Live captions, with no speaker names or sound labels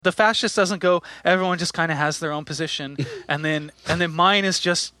The fascist doesn't go, everyone just kind of has their own position, and then mine is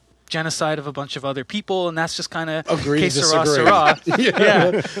just genocide of a bunch of other people, and that's just kind of agree, sera, disagree. sera.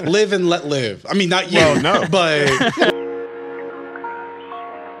 Yeah. Live and let live. I mean, not you, Well, no. but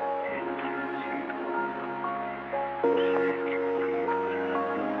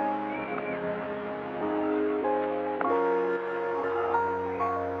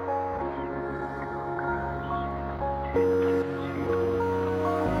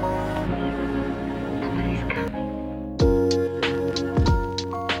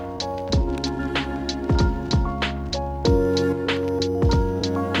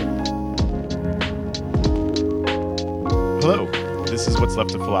Hello, this is What's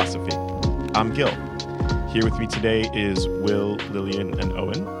Left of Philosophy. I'm Gil. Here with me today is Will, Lillian, and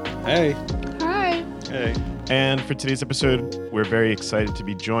Owen. hey, Hi. Hey. And for today's episode, we're very excited to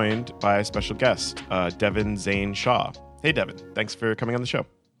be joined by a special guest, Devin Zane Shaw. Hey, Devin. Thanks for coming on the show.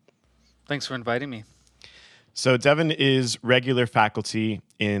 Thanks for inviting me. So Devin is regular faculty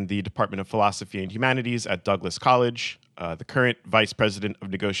in the Department of Philosophy and Humanities at Douglas College, the current vice president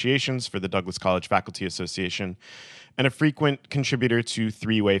of negotiations for the Douglas College Faculty Association, and a frequent contributor to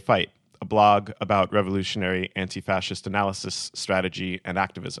Three-Way Fight, a blog about revolutionary anti-fascist analysis, strategy, and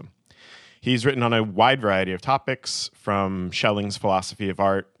activism. He's written on a wide variety of topics, from Schelling's philosophy of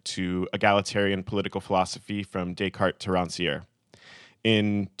art to egalitarian political philosophy from Descartes to Rancière.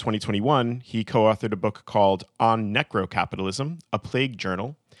 In 2021, he co-authored a book called On Necrocapitalism, a Plague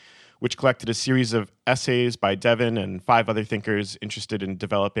Journal, which collected a series of essays by Devin and 5 other thinkers interested in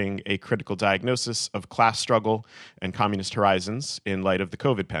developing a critical diagnosis of class struggle and communist horizons in light of the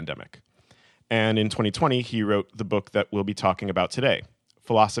COVID pandemic. And in 2020, he wrote the book that we'll be talking about today,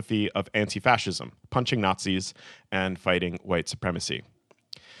 Philosophy of Anti-Fascism, Punching Nazis and Fighting White Supremacy.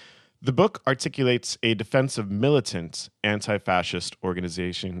 The book articulates a defense of militant anti-fascist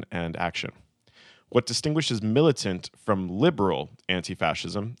organization and action. What distinguishes militant from liberal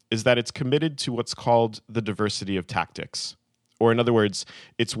anti-fascism is that it's committed to what's called the diversity of tactics, or in other words,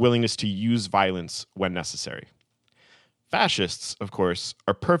 its willingness to use violence when necessary. Fascists, of course,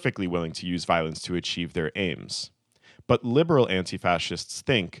 are perfectly willing to use violence to achieve their aims. But liberal anti-fascists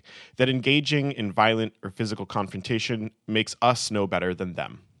think that engaging in violent or physical confrontation makes us no better than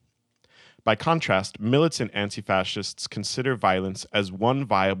them. By contrast, militant anti-fascists consider violence as one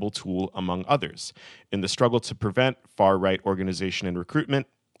viable tool among others in the struggle to prevent far-right organization and recruitment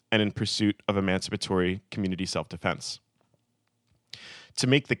and in pursuit of emancipatory community self-defense. To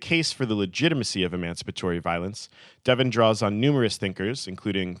make the case for the legitimacy of emancipatory violence, Devin draws on numerous thinkers,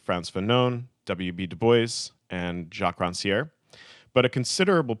 including Frantz Fanon, W.B. Du Bois, and Jacques Rancière, but a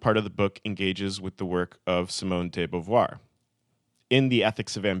considerable part of the book engages with the work of Simone de Beauvoir. In The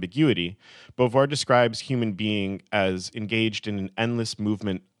Ethics of Ambiguity, Beauvoir describes human being as engaged in an endless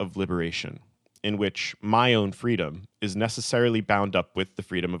movement of liberation, in which my own freedom is necessarily bound up with the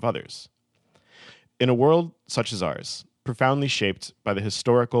freedom of others. In a world such as ours, profoundly shaped by the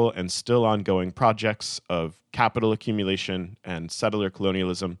historical and still ongoing projects of capital accumulation and settler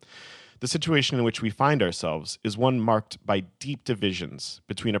colonialism, the situation in which we find ourselves is one marked by deep divisions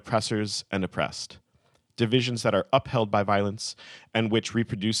between oppressors and oppressed, divisions that are upheld by violence and which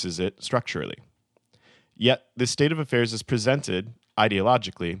reproduces it structurally. Yet, this state of affairs is presented,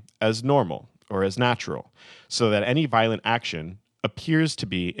 ideologically, as normal or as natural, so that any violent action appears to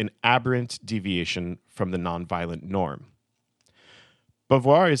be an aberrant deviation from the nonviolent norm.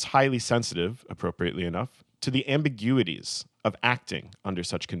 Beauvoir is highly sensitive, appropriately enough, to the ambiguities of acting under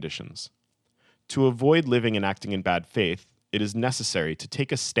such conditions. To avoid living and acting in bad faith, it is necessary to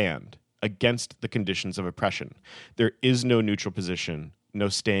take a stand against the conditions of oppression. There is no neutral position, no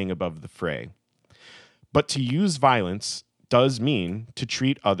staying above the fray. But to use violence does mean to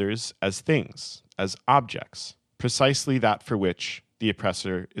treat others as things, as objects, precisely that for which the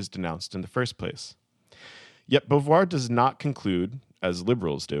oppressor is denounced in the first place. Yet Beauvoir does not conclude, as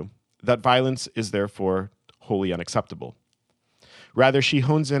liberals do, that violence is therefore wholly unacceptable. Rather, she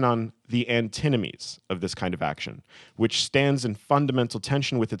hones in on the antinomies of this kind of action, which stands in fundamental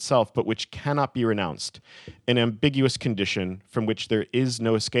tension with itself, but which cannot be renounced, an ambiguous condition from which there is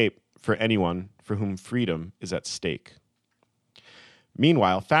no escape for anyone for whom freedom is at stake.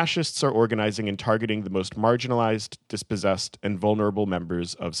 Meanwhile, fascists are organizing and targeting the most marginalized, dispossessed, and vulnerable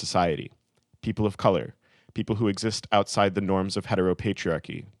members of society, people of color, people who exist outside the norms of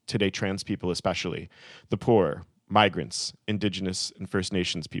heteropatriarchy, today trans people especially, the poor, migrants, indigenous, and First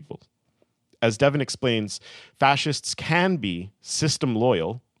Nations people. As Devin explains, fascists can be system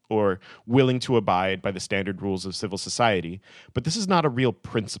loyal or willing to abide by the standard rules of civil society, but this is not a real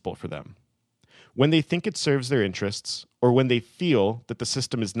principle for them. When they think it serves their interests, or when they feel that the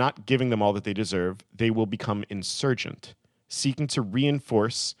system is not giving them all that they deserve, they will become insurgent, seeking to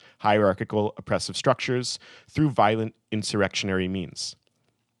reinforce hierarchical oppressive structures through violent insurrectionary means.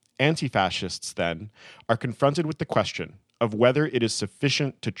 Anti-fascists, then, are confronted with the question of whether it is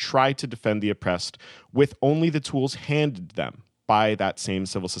sufficient to try to defend the oppressed with only the tools handed them by that same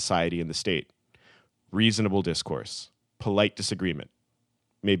civil society and the state. Reasonable discourse, polite disagreement.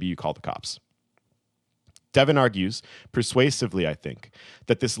 Maybe you call the cops. Devin argues, persuasively I think,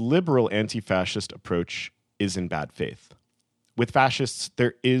 that this liberal anti-fascist approach is in bad faith. With fascists,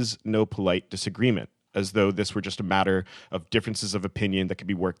 there is no polite disagreement, as though this were just a matter of differences of opinion that could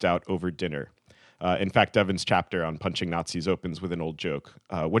be worked out over dinner. In fact, Devin's chapter on punching Nazis opens with an old joke.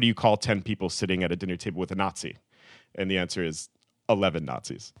 What do you call 10 people sitting at a dinner table with a Nazi? And the answer is 11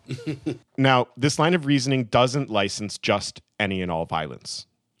 Nazis. Now, this line of reasoning doesn't license just any and all violence.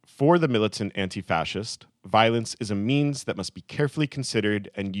 For the militant anti-fascist, violence is a means that must be carefully considered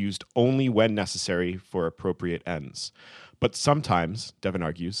and used only when necessary for appropriate ends. But sometimes, Devin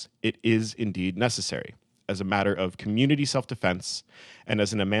argues, it is indeed necessary as a matter of community self-defense and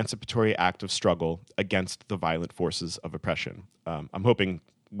as an emancipatory act of struggle against the violent forces of oppression. I'm hoping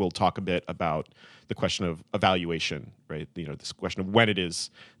we'll talk a bit about the question of evaluation, right? This question of when it is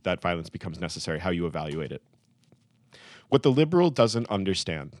that violence becomes necessary, how you evaluate it. What the liberal doesn't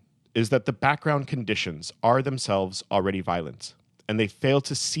understand is that the background conditions are themselves already violent, and they fail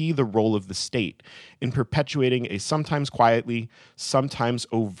to see the role of the state in perpetuating a sometimes quietly, sometimes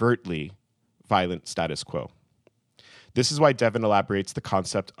overtly violent status quo. This is why Devin elaborates the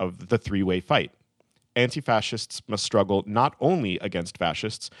concept of the three-way fight. Anti-fascists must struggle not only against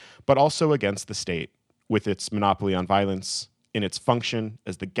fascists, but also against the state, with its monopoly on violence, in its function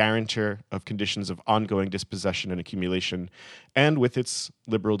as the guarantor of conditions of ongoing dispossession and accumulation, and with its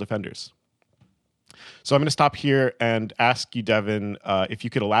liberal defenders. So I'm going to stop here and ask you, Devin, if you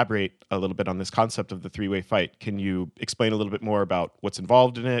could elaborate a little bit on this concept of the three-way fight. Can you explain a little bit more about what's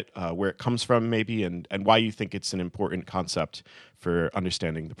involved in it, where it comes from maybe, and why you think it's an important concept for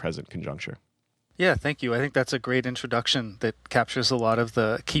understanding the present conjuncture? Yeah, thank you. I think that's a great introduction that captures a lot of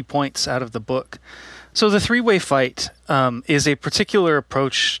the key points out of the book. So the three-way fight is a particular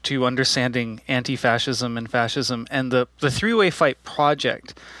approach to understanding anti-fascism and fascism, and the three-way fight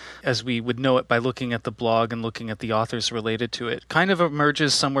project, as we would know it by looking at the blog and looking at the authors related to it, kind of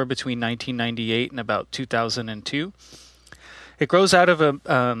emerges somewhere between 1998 and about 2002. It grows out of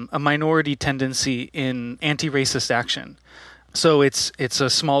a minority tendency in anti-racist action. So it's a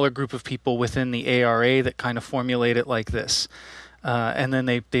smaller group of people within the ARA that kind of formulate it like this. And then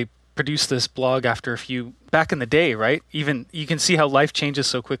they produce this blog after a few, back in the day, right? Even you can see how life changes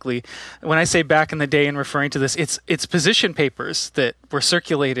so quickly. When I say back in the day and referring to this, it's position papers that were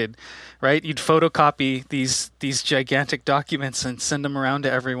circulated, right? You'd photocopy these gigantic documents and send them around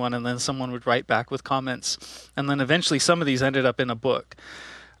to everyone, and then someone would write back with comments. And then eventually some of these ended up in a book.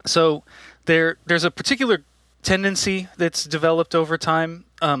 So there's a particular tendency that's developed over time.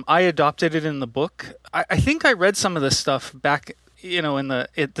 I adopted it in the book. I think I read some of this stuff back,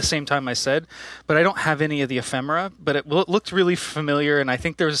 at the same time I said, but I don't have any of the ephemera, but it looked really familiar, and I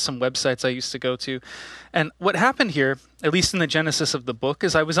think there's some websites I used to go to. And what happened here, at least in the genesis of the book,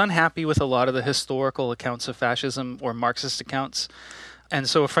 is I was unhappy with a lot of the historical accounts of fascism or Marxist accounts. And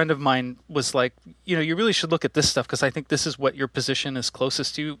so a friend of mine was like, you really should look at this stuff because I think this is what your position is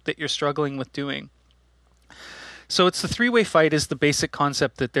closest to that you're struggling with doing. So it's the three-way fight is the basic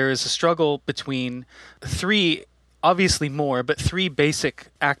concept that there is a struggle between three, obviously more, but three basic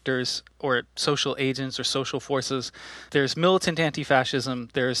actors or social agents or social forces. There's militant anti-fascism,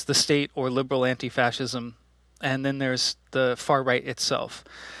 there's the state or liberal anti-fascism, and then there's the far right itself.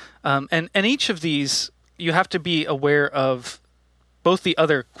 And each of these, you have to be aware of both the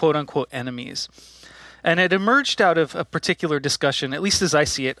other quote-unquote enemies. And it emerged out of a particular discussion, at least as I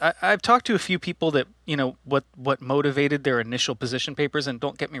see it. I've talked to a few people that, what motivated their initial position papers, and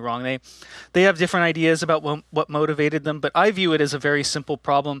don't get me wrong, they have different ideas about what motivated them, but I view it as a very simple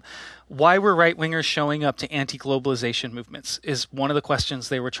problem. Why were right-wingers showing up to anti-globalization movements is one of the questions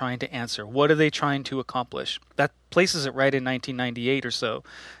they were trying to answer. What are they trying to accomplish? That places it right in 1998 or so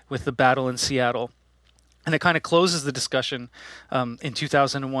with the battle in Seattle. And it kind of closes the discussion in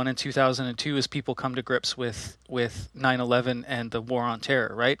 2001 and 2002 as people come to grips with 9/11 and the war on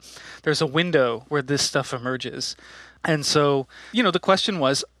terror, right? There's a window where this stuff emerges. And so, the question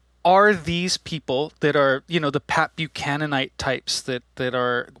was, are these people that are, the Pat Buchananite types that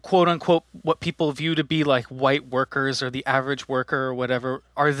are, quote unquote, what people view to be like white workers or the average worker or whatever,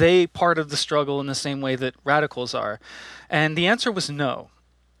 are they part of the struggle in the same way that radicals are? And the answer was no.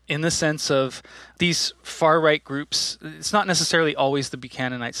 in the sense of these far-right groups. It's not necessarily always the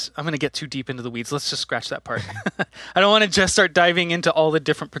Buchananites. I'm going to get too deep into the weeds. Let's just scratch that part. I don't want to just start diving into all the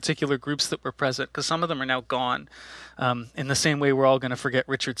different particular groups that were present, because some of them are now gone. In the same way we're all going to forget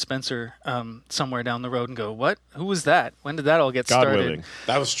Richard Spencer somewhere down the road and go, what? Who was that? When did that all get God started? willing.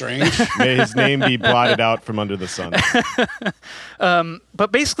 That was strange. May his name be blotted out from under the sun.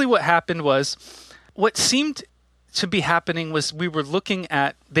 But basically what happened was, what seemed to be happening was they were looking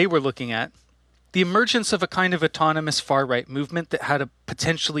at the emergence of a kind of autonomous far-right movement that had a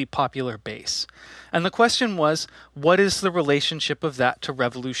potentially popular base. And the question was, what is the relationship of that to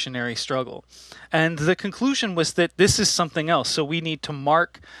revolutionary struggle? And the conclusion was that this is something else, so we need to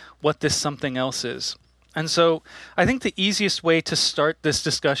mark what this something else is. And so I think the easiest way to start this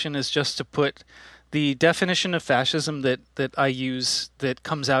discussion is just to put the definition of fascism that I use that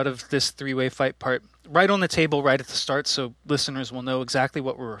comes out of this three-way fight part right on the table right at the start, so listeners will know exactly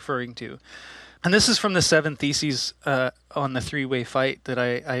what we're referring to. And this is from the 7 Theses on the three-way fight that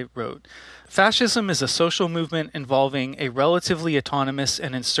I wrote. Fascism is a social movement involving a relatively autonomous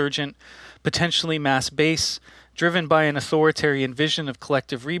and insurgent, potentially mass base, driven by an authoritarian vision of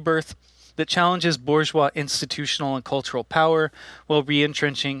collective rebirth that challenges bourgeois institutional and cultural power while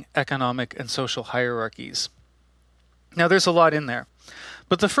re-entrenching economic and social hierarchies. Now, there's a lot in there.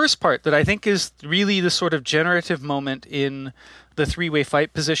 But the first part that I think is really the sort of generative moment in the three-way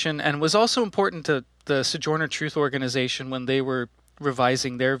fight position, and was also important to the Sojourner Truth Organization when they were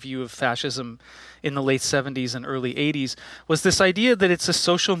revising their view of fascism in the late 70s and early 80s, was this idea that it's a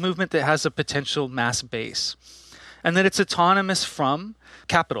social movement that has a potential mass base, and that it's autonomous from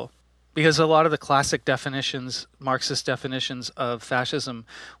capital. Because a lot of the classic definitions, Marxist definitions of fascism,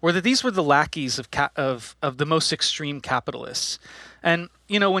 were that these were the lackeys of the most extreme capitalists. And,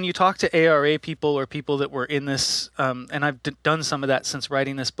 you know, when you talk to ARA people or people that were in this, and I've done some of that since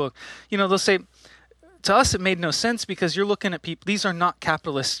writing this book, you know, they'll say, to us it made no sense because you're looking at people, these are not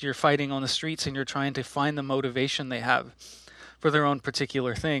capitalists you're fighting on the streets, and you're trying to find the motivation they have for their own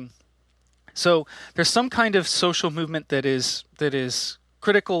particular thing. So there's some kind of social movement that is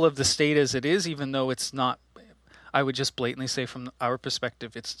critical of the state as it is, even though it's not, I would just blatantly say from our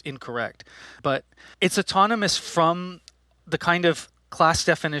perspective, it's incorrect. But it's autonomous from the kind of class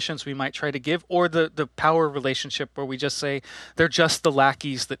definitions we might try to give, or the power relationship where we just say they're just the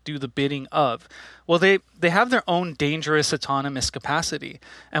lackeys that do the bidding of. Well, they have their own dangerous autonomous capacity.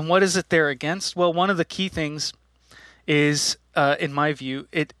 And what is it they're against? Well, one of the key things is, in my view,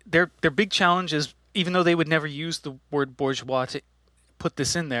 their big challenge is, even though they would never use the word bourgeois to put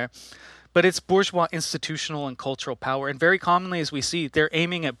this in there, but it's bourgeois institutional and cultural power. And very commonly, as we see, they're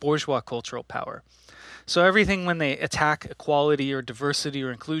aiming at bourgeois cultural power. So everything when they attack equality or diversity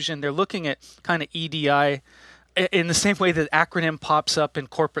or inclusion, they're looking at kind of EDI in the same way that acronym pops up in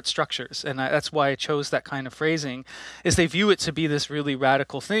corporate structures. And that's why I chose that kind of phrasing, is they view it to be this really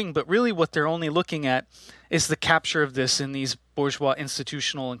radical thing, but really what they're only looking at is the capture of this in these bourgeois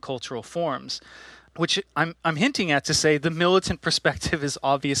institutional and cultural forms. Which I'm hinting at to say the militant perspective is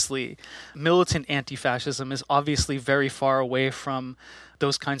obviously, militant anti-fascism is obviously very far away from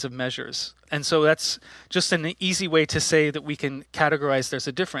those kinds of measures. And so that's just an easy way to say that we can categorize there's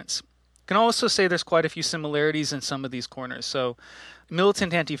a difference. Can also say there's quite a few similarities in some of these corners. So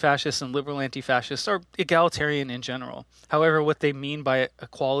militant anti-fascists and liberal anti-fascists are egalitarian in general. However, what they mean by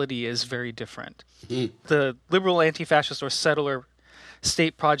equality is very different. The liberal anti-fascist or settler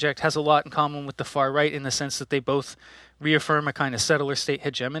state project has a lot in common with the far right in the sense that they both reaffirm a kind of settler state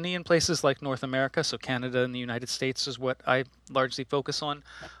hegemony in places like North America. So Canada and the United States is what I largely focus on,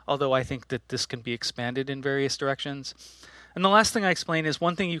 although I think that this can be expanded in various directions. And the last thing I explain is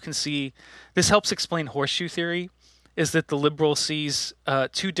one thing you can see, this helps explain horseshoe theory, is that the liberal sees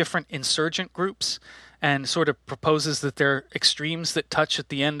two different insurgent groups and sort of proposes that they're extremes that touch at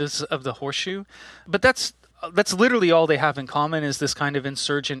the end of the horseshoe. But that's literally all they have in common, is this kind of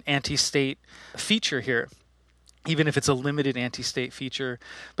insurgent anti-state feature here, even if it's a limited anti-state feature.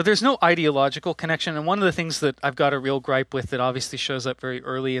 But there's no ideological connection. And one of the things that I've got a real gripe with that obviously shows up very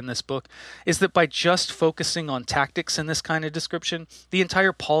early in this book is that by just focusing on tactics in this kind of description, the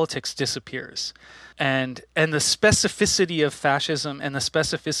entire politics disappears. And the specificity of fascism and the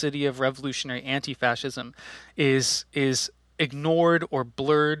specificity of revolutionary anti-fascism is ignored or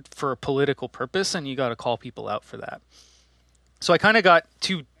blurred for a political purpose, and you got to call people out for that. So I kind of got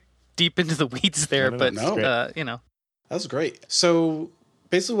too deep into the weeds there, but you know. That's great. So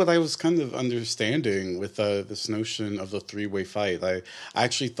basically what I was kind of understanding with this notion of the three-way fight, I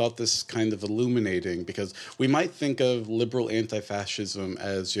actually thought this kind of illuminating, because we might think of liberal anti-fascism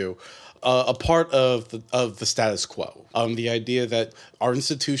as, a part of the status quo. The idea that our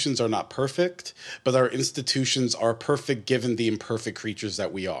institutions are not perfect, but our institutions are perfect given the imperfect creatures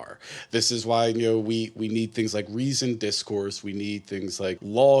that we are. This is why we need things like reasoned discourse. We need things like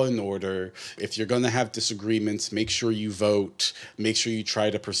law and order. If you're going to have disagreements, make sure you vote. Make sure you try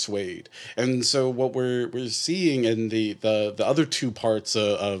to persuade. And so what we're seeing in the other two parts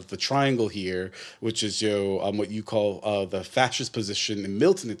of the triangle here, which is what you call the fascist position and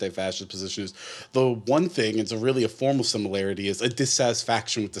militant anti-fascist position, is the one thing, it's a formal similarity, is a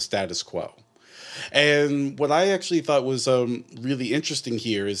dissatisfaction with the status quo. And what I actually thought was really interesting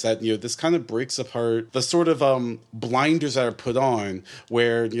here is that this kind of breaks apart the sort of blinders that are put on,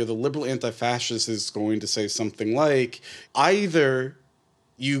 where the liberal anti-fascist is going to say something like, either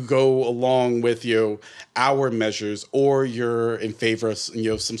you go along with our measures, or you're in favor of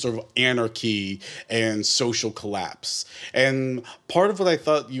some sort of anarchy and social collapse. And part of what I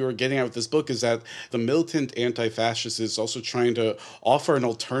thought you were getting at with this book is that the militant anti-fascist is also trying to offer an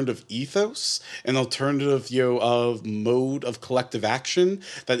alternative ethos, an alternative of mode of collective action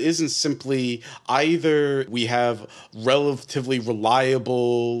that isn't simply either we have relatively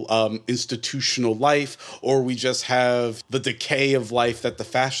reliable institutional life, or we just have the decay of life that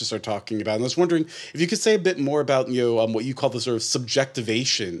the fascists are talking about. And I was wondering if you could say a bit more about what you call the sort of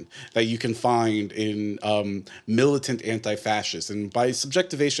subjectivation that you can find in militant anti-fascists. And by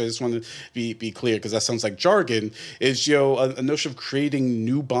subjectivation, I just want to be clear, because that sounds like jargon, is a notion of creating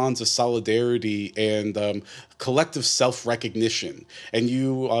new bonds of solidarity and collective self-recognition. And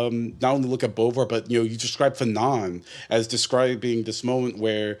you not only look at Beauvoir, but you describe Fanon as describing this moment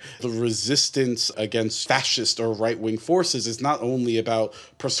where the resistance against fascist or right-wing forces is not only about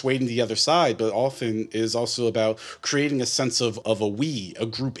persuading the other side, but often is also about creating a sense of a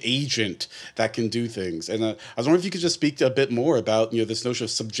group agent that can do things. And I was wondering if you could just speak a bit more about this notion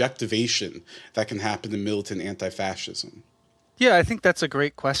of subjectivation that can happen in militant anti-fascism. Yeah, I think that's a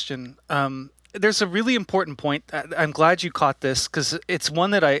great question. There's a really important point. I'm glad you caught this, because it's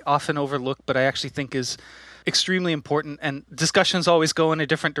one that I often overlook, but I actually think is extremely important. And discussions always go in a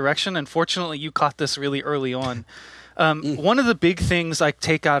different direction. Unfortunately, you caught this really early on. One of the big things I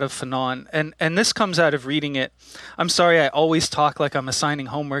take out of Fanon, and this comes out of reading it. I'm sorry, I always talk like I'm assigning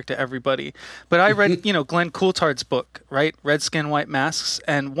homework to everybody, but I read, Glenn Coulthard's book, right? Red Skin, White Masks.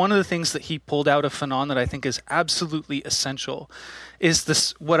 And one of the things that he pulled out of Fanon that I think is absolutely essential is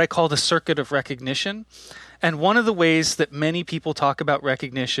this, what I call the circuit of recognition. And one of the ways that many people talk about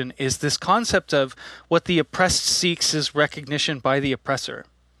recognition is this concept of what the oppressed seeks is recognition by the oppressor,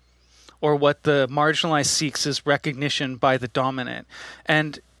 or what the marginalized seeks is recognition by the dominant.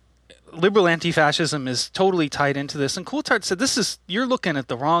 And liberal anti-fascism is totally tied into this. And Coulthard said, you're looking at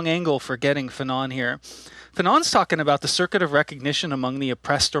the wrong angle for getting Fanon here. Fanon's talking about the circuit of recognition among the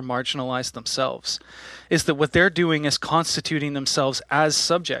oppressed or marginalized themselves, is that what they're doing is constituting themselves as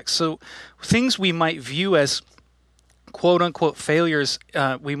subjects. So things we might view as quote-unquote failures,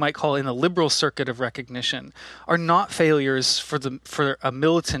 we might call in the liberal circuit of recognition, are not failures for a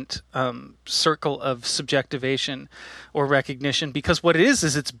militant circle of subjectivation or recognition, because what it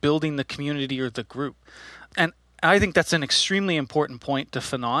is it's building the community or the group. And I think that's an extremely important point to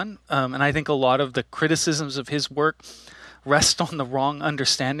Fanon, and I think a lot of the criticisms of his work rest on the wrong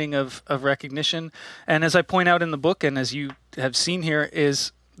understanding of recognition. And as I point out in the book, and as you have seen here,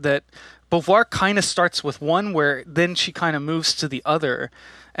 is that Beauvoir kind of starts with one, where then she kind of moves to the other.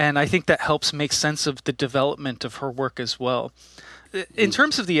 And I think that helps make sense of the development of her work as well. In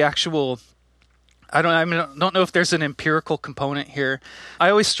terms of the actual, I don't know if there's an empirical component here. I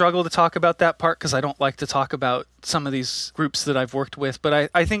always struggle to talk about that part because I don't like to talk about some of these groups that I've worked with. But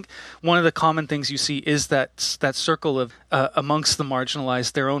I think one of the common things you see is that circle of amongst the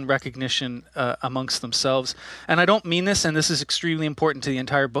marginalized, their own recognition amongst themselves. And I don't mean this, and this is extremely important to the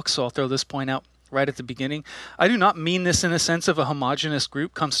entire book, so I'll throw this point out right at the beginning. I do not mean this in the sense of a homogenous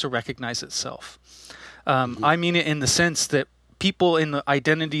group comes to recognize itself. I mean it in the sense that people in the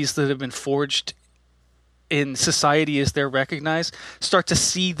identities that have been forged in society as they're recognized start to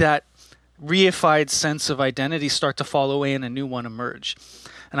see that reified sense of identity start to fall away and a new one emerge.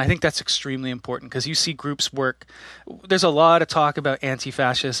 And I think that's extremely important, because you see groups work. There's a lot of talk about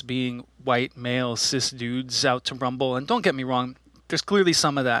anti-fascists being white, male, cis dudes out to rumble. And don't get me wrong, there's clearly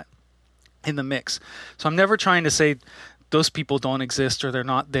some of that in the mix. So I'm never trying to say those people don't exist, or they're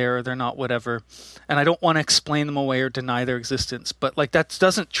not there, or they're not whatever. And I don't want to explain them away or deny their existence. But that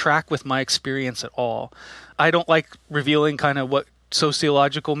doesn't track with my experience at all. I don't like revealing kind of what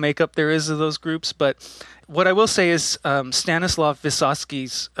sociological makeup there is of those groups. But what I will say is Stanislav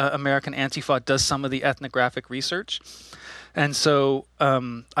Vysotsky's American Antifa does some of the ethnographic research. And so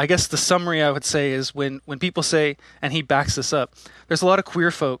I guess the summary I would say is when people say, and he backs this up, there's a lot of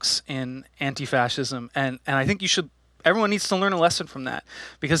queer folks in anti-fascism, and I think everyone needs to learn a lesson from that,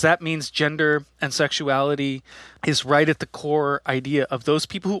 because that means gender and sexuality is right at the core idea of those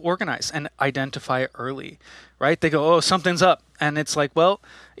people who organize and identify it early, right? They go, oh, something's up. And it's like, well,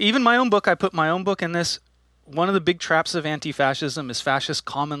 even my own book, I put my own book in this. One of the big traps of anti-fascism is fascists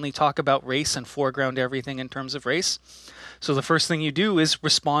commonly talk about race and foreground everything in terms of race. So the first thing you do is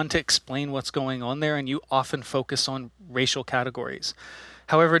respond to explain what's going on there, and you often focus on racial categories.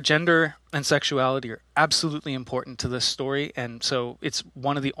 However, gender and sexuality are absolutely important to this story, and so it's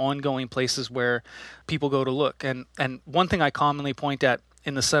one of the ongoing places where people go to look. And one thing I commonly point at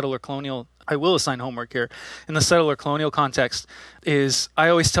in the settler colonial, I will assign homework here, in the settler colonial context, is I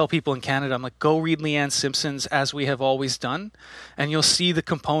always tell people in Canada, I'm like, go read Leanne Simpson's As We Have Always Done, and you'll see the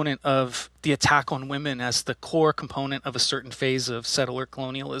component of the attack on women as the core component of a certain phase of settler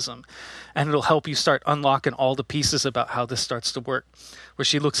colonialism. And it'll help you start unlocking all the pieces about how this starts to work, where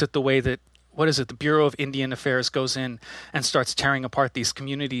she looks at the way that, the Bureau of Indian Affairs goes in and starts tearing apart these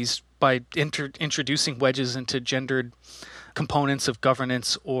communities by introducing wedges into gendered components of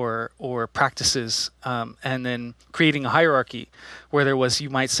governance or practices, and then creating a hierarchy where there was, you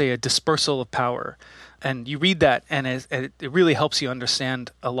might say, a dispersal of power. And you read that, and it really helps you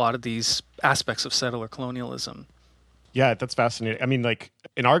understand a lot of these aspects of settler colonialism. Yeah, that's fascinating. I mean, like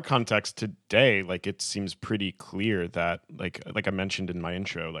in our context today, like it seems pretty clear that like I mentioned in my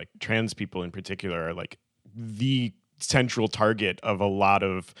intro, like trans people in particular are like the central target of a lot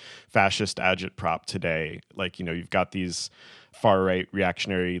of fascist agitprop today. Like, you've got these far right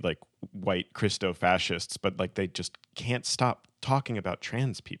reactionary, like white Christo fascists, but like they just can't stop talking about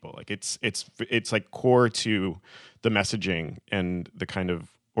trans people. Like it's like core to the messaging and the kind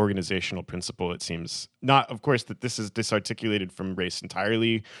of organizational principle. It seems not, of course, that this is disarticulated from race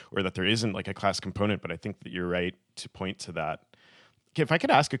entirely, or that there isn't like a class component, but I think that you're right to point to that. If I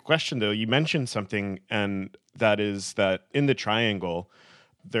could ask a question, though, you mentioned something, and that is that in the triangle,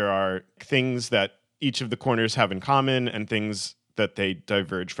 there are things that each of the corners have in common and things that they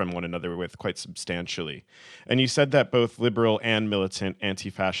diverge from one another with quite substantially. And you said that both liberal and militant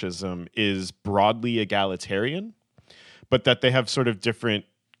anti-fascism is broadly egalitarian, but that they have sort of different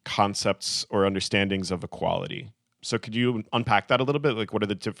concepts or understandings of equality. So could you unpack that a little bit? Like, what are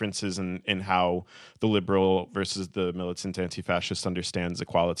the differences in how the liberal versus the militant anti-fascist understands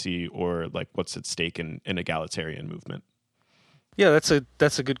equality, or like what's at stake in an egalitarian movement? Yeah, that's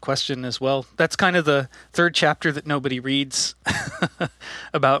a good question as well. That's kind of the third chapter that nobody reads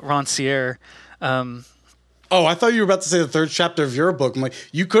about Rancière. Oh, I thought you were about to say the third chapter of your book. I'm like,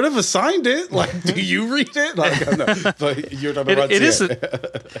 you could have assigned it. Like, do you read it? Like, no, but you're talking about it. Is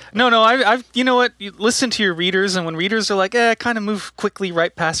no. I've you know what? You listen to your readers, and when readers are like, kind of move quickly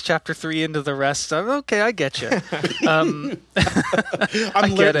right past chapter 3 into the rest. Okay, I get you. I'm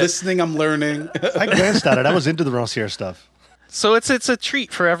listening. I'm learning. I glanced at it. I was into the Rancière stuff. So it's a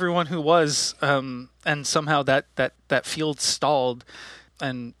treat for everyone who was, and somehow that field stalled,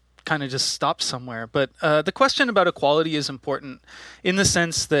 and kind of just stopped somewhere. But the question about equality is important in the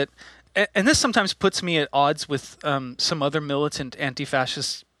sense that, and this sometimes puts me at odds with some other militant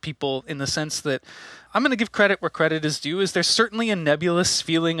anti-fascist people, in the sense that I'm going to give credit where credit is due, is there's certainly a nebulous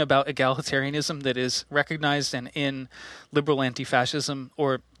feeling about egalitarianism that is recognized and in liberal anti-fascism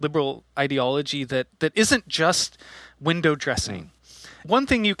or liberal ideology that isn't just window dressing. One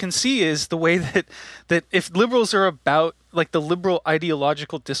thing you can see is the way that if liberals are about, like, the liberal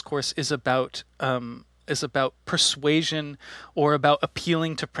ideological discourse is about persuasion or about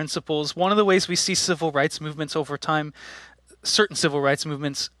appealing to principles. One of the ways we see civil rights movements over time, certain civil rights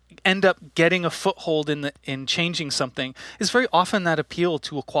movements end up getting a foothold in changing something, is very often that appeal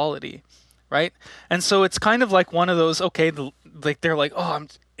to equality, right? And so it's kind of like one of those, they're like,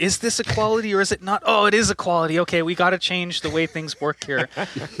 is this equality or is it not? Oh, it is equality. Okay, we got to change the way things work here,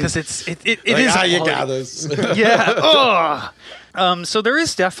 because it like, is equality. You got this. Yeah. So there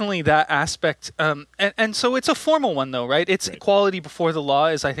is definitely that aspect, and so it's a formal one, though, right? It's equality before the law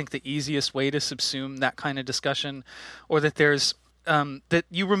is, I think, the easiest way to subsume that kind of discussion, or that there's that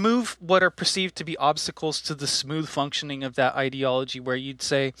you remove what are perceived to be obstacles to the smooth functioning of that ideology, where you'd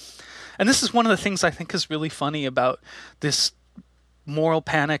say, and this is one of the things I think is really funny about this moral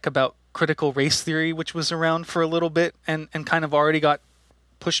panic about critical race theory, which was around for a little bit and kind of already got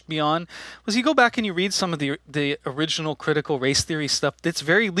pushed beyond, was you go back and you read some of the original critical race theory stuff that's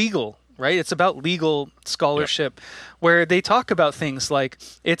very legal, right? It's about legal scholarship, where they talk about things like,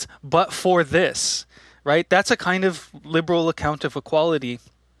 it's but for this, right? That's a kind of liberal account of equality,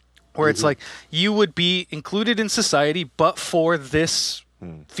 where it's like you would be included in society, but for this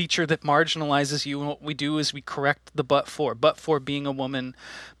feature that marginalizes you. And what we do is we correct the but for being a woman,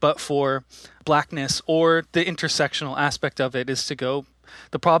 but for blackness, or the intersectional aspect of it is to go.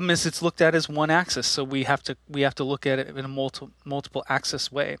 The problem is it's looked at as one axis, so we have to look at it in a multiple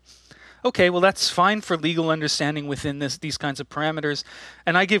axis way. Okay, well, that's fine for legal understanding within these kinds of parameters.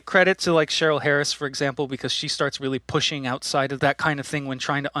 And I give credit to like Cheryl Harris, for example, because she starts really pushing outside of that kind of thing when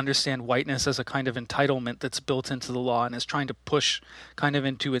trying to understand whiteness as a kind of entitlement that's built into the law, and is trying to push kind of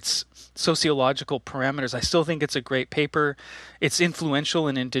into its sociological parameters. I still think it's a great paper. It's influential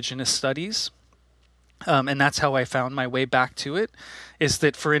in Indigenous studies. And that's how I found my way back to it, is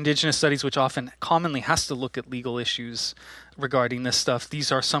that for Indigenous studies, which often commonly has to look at legal issues regarding this stuff,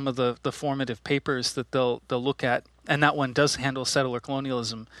 these are some of the formative papers that they'll look at. And that one does handle settler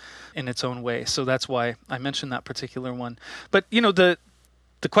colonialism in its own way. So that's why I mentioned that particular one. But, you know, the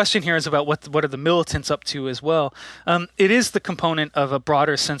question here is about what are the militants up to as well. It is the component of a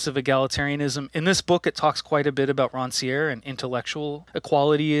broader sense of egalitarianism. In this book, it talks quite a bit about Rancière and intellectual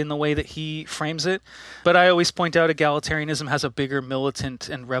equality in the way that he frames it. But I always point out egalitarianism has a bigger militant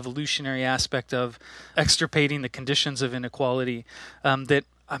and revolutionary aspect of extirpating the conditions of inequality that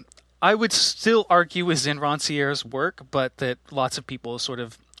I would still argue is in Rancière's work, but that lots of people sort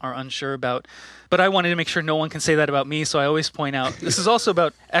of are unsure about. But I wanted to make sure no one can say that about me, so I always point out this is also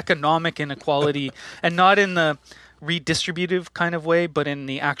about economic inequality, and not in the redistributive kind of way, but in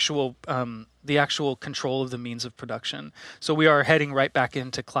the actual control of the means of production. So we are heading right back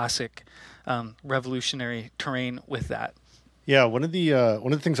into classic revolutionary terrain with that. Yeah, one of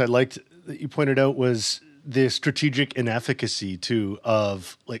the things I liked that you pointed out was the strategic inefficacy too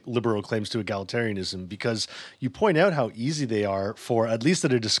of like liberal claims to egalitarianism, because you point out how easy they are for, at least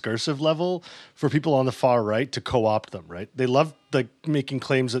at a discursive level, for people on the far right to co-opt them, right? They love like making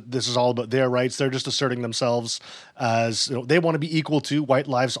claims that this is all about their rights. They're just asserting themselves as, you know, they want to be equal to white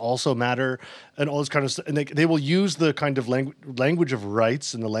lives also matter and all this kind of stuff. And they will use the kind of language of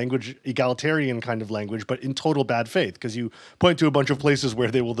rights and the language, egalitarian kind of language, but in total bad faith, because you point to a bunch of places where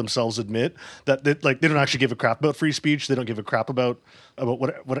they will themselves admit that they don't actually give a crap about free speech. They don't give a crap about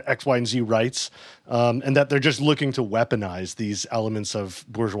what X, Y, and Z rights, and that they're just looking to weaponize these elements of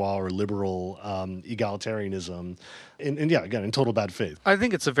bourgeois or liberal egalitarianism. And yeah, again, in total bad faith. I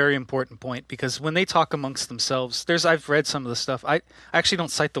think it's a very important point, because when they talk amongst themselves, I've read some of the stuff. I actually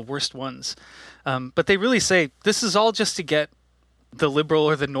don't cite the worst ones, but they really say this is all just to get the liberal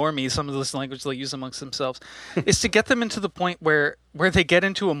or the normie, some of this language they use amongst themselves, is to get them into the point where they get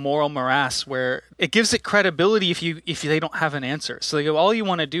into a moral morass where it gives it credibility if they don't have an answer. So they go, all you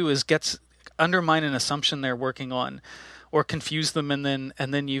want to do is undermine an assumption they're working on, or confuse them, and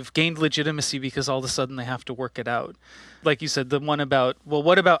then you've gained legitimacy because all of a sudden they have to work it out. Like you said, the one about, well,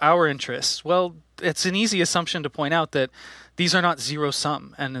 what about our interests? Well, it's an easy assumption to point out that these are not zero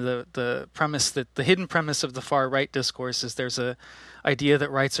sum, and the premise that the hidden premise of the far right discourse is there's a idea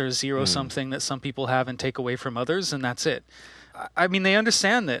that rights are a zero sum thing that some people have and take away from others, and that's it. I mean, they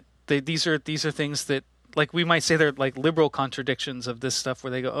understand that these are things that, like, we might say they're like liberal contradictions of this stuff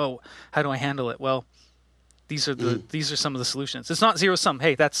where they go, oh, how do I handle it? Well, these are some of the solutions. It's not zero sum.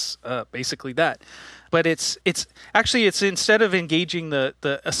 Hey, that's basically that. But it's instead of engaging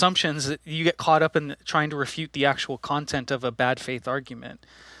the assumptions, that you get caught up in trying to refute the actual content of a bad faith argument.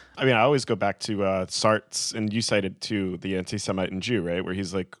 I mean, I always go back to Sartre's, and you cited too, the anti-Semite and Jew, right? Where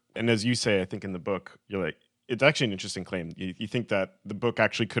he's like, and as you say, I think in the book, you're like, it's actually an interesting claim. You think that the book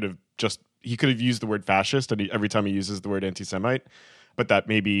actually he could have used the word fascist every time he uses the word anti-Semite, but that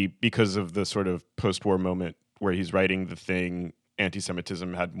maybe because of the sort of post-war moment where he's writing the thing,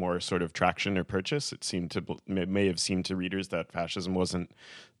 anti-Semitism had more sort of traction or purchase. It may have seemed to readers that fascism wasn't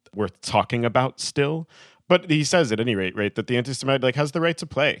worth talking about still. But he says at any rate, right, that the anti-Semite has the right to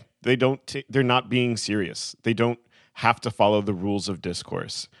play. They're not being serious. They don't have to follow the rules of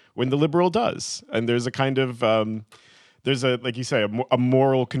discourse when the liberal does. And there's a kind of like you say, a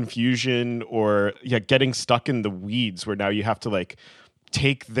moral confusion, or getting stuck in the weeds where now you have to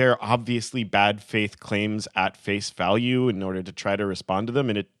take their obviously bad faith claims at face value in order to try to respond to them,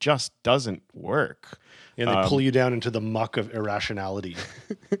 and it just doesn't work. And they pull you down into the muck of irrationality.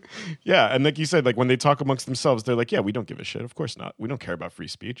 Yeah, and like you said, when they talk amongst themselves, they're like, yeah, we don't give a shit. Of course not. We don't care about free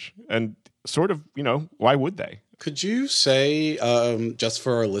speech. And sort of, why would they? Could you say, just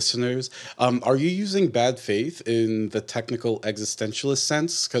for our listeners, are you using bad faith in the technical existentialist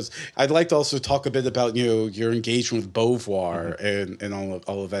sense? Because I'd like to also talk a bit about, your engagement with Beauvoir and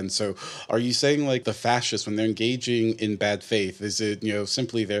all of that. And so are you saying the fascists, when they're engaging in bad faith, is it,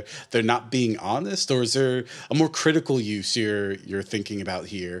 simply they're not being honest, or is there there a more critical use you're thinking about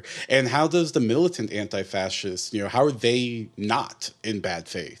here? And how does the militant anti-fascists, how are they not in bad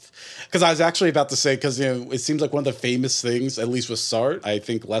faith? Because I was actually about to say, because it seems like one of the famous things, at least with Sartre, I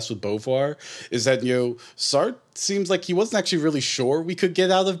think less with Beauvoir, is that Sartre seems like he wasn't actually really sure we could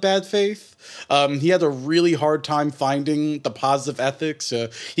get out of bad faith. He had a really hard time finding the positive ethics.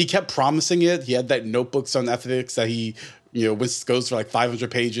 He kept promising it. He had that notebooks on ethics that he which goes for like 500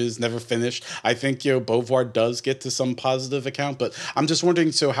 pages, never finished. I think, Beauvoir does get to some positive account, but I'm just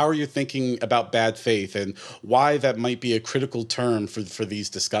wondering, so how are you thinking about bad faith and why that might be a critical term for these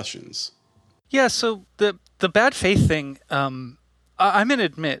discussions? Yeah, so the bad faith thing, I'm going to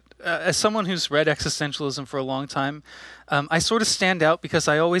admit, as someone who's read existentialism for a long time, I sort of stand out because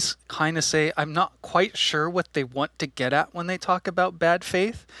I always kind of say I'm not quite sure what they want to get at when they talk about bad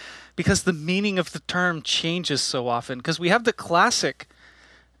faith, because the meaning of the term changes so often. Because we have the classic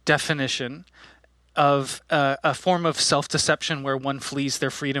definition of a form of self-deception where one flees their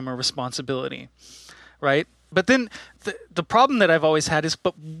freedom or responsibility, right? But then the problem that I've always had is,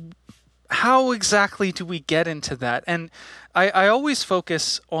 but how exactly do we get into that? And I always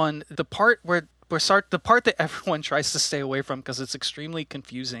focus on the part where Sartre, the part that everyone tries to stay away from because it's extremely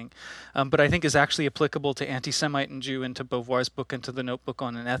confusing, but I think is actually applicable to Anti-Semite and Jew and to Beauvoir's book and to the Notebook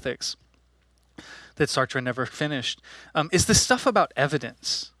on an Ethics that Sartre never finished, is this stuff about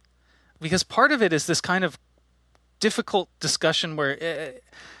evidence. Because part of it is this kind of difficult discussion where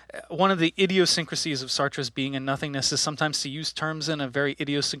one of the idiosyncrasies of Sartre's being and nothingness is sometimes to use terms in a very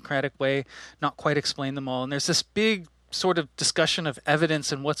idiosyncratic way, not quite explain them all. And there's this big sort of discussion of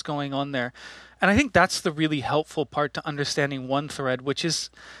evidence and what's going on there. And I think that's the really helpful part to understanding one thread, which is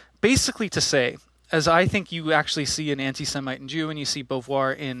basically to say, as I think you actually see in Anti-Semite and Jew and you see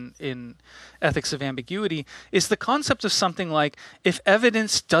Beauvoir in Ethics of Ambiguity, is the concept of something like, if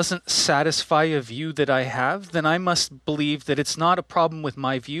evidence doesn't satisfy a view that I have, then I must believe that it's not a problem with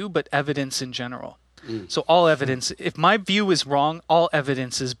my view, but evidence in general. So all evidence, if my view is wrong, all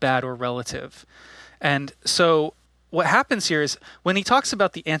evidence is bad or relative. And so what happens here is when he talks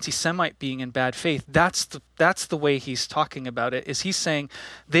about the anti-Semite being in bad faith, that's the way he's talking about it, is he's saying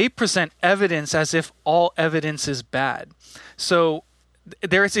they present evidence as if all evidence is bad. So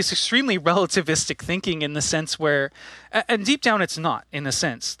there is this extremely relativistic thinking in the sense where, and deep down it's not, in a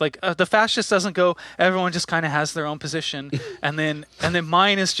sense. Like the fascist doesn't go, everyone just kind of has their own position, and then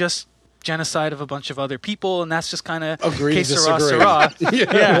mine is just genocide of a bunch of other people, and that's just kind of agree, disagree.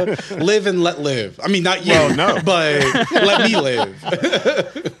 Yeah. Live and let live. I mean, not you, but let me live.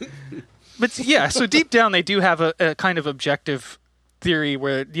 But yeah, so deep down they do have a kind of objective theory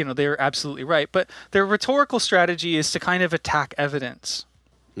where they're absolutely right, but their rhetorical strategy is to kind of attack evidence.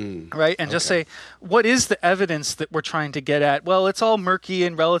 Right? And just say, what is the evidence that we're trying to get at? Well, it's all murky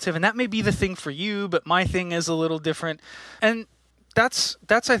and relative, and that may be the thing for you, but my thing is a little different. And that's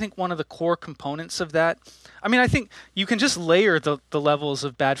I think one of the core components of that. I mean, I think you can just layer the levels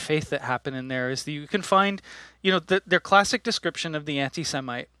of bad faith that happen in there. Is that you can find, their classic description of the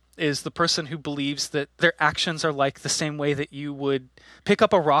anti-Semite is the person who believes that their actions are like the same way that you would pick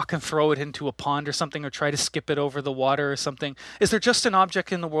up a rock and throw it into a pond or something, or try to skip it over the water or something. Is they're just an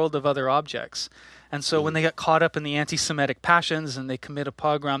object in the world of other objects. And so when they get caught up in the anti-Semitic passions and they commit a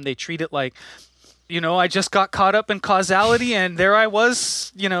pogrom, they treat it like, I just got caught up in causality, and there I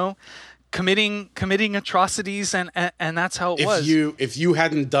was, committing atrocities, and that's how it was. If you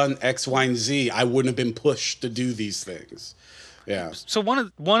hadn't done X, Y, and Z, I wouldn't have been pushed to do these things. Yeah. So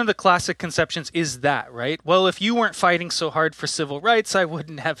one of the classic conceptions is that, right? Well, if you weren't fighting so hard for civil rights, I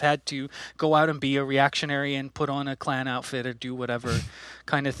wouldn't have had to go out and be a reactionary and put on a Klan outfit or do whatever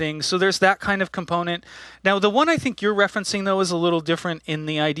kind of thing. So there's that kind of component. Now, the one I think you're referencing, though, is a little different in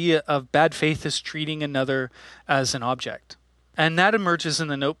the idea of bad faith as treating another as an object. And that emerges in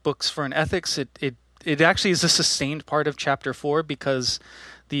the Notebooks for an Ethics. It actually is a sustained part of Chapter 4 because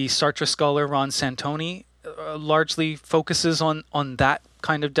the Sartre scholar Ron Santoni largely focuses on that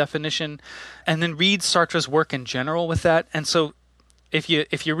kind of definition, and then reads Sartre's work in general with that. And so if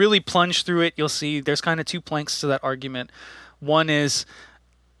you really plunge through it, you'll see there's kind of two planks to that argument. One is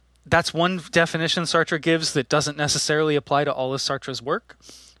that's one definition Sartre gives that doesn't necessarily apply to all of Sartre's work,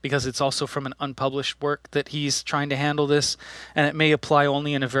 because it's also from an unpublished work that he's trying to handle this, and it may apply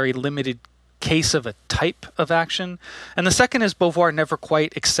only in a very limited case of a type of action. And the second is Beauvoir never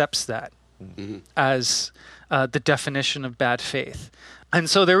quite accepts that as the definition of bad faith. And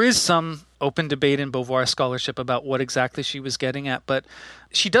so there is some open debate in Beauvoir scholarship about what exactly she was getting at, but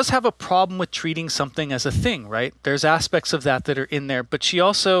she does have a problem with treating something as a thing, right? There's aspects of that are in there, but she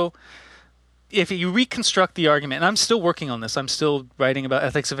also if you reconstruct the argument, and I'm still working on this, I'm still writing about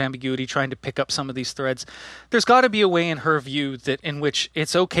ethics of ambiguity, trying to pick up some of these threads. There's got to be a way in her view that in which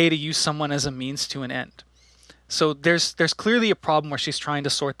it's okay to use someone as a means to an end. So there's clearly a problem where she's trying to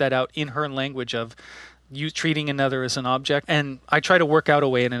sort that out in her language of you treating another as an object. And I try to work out a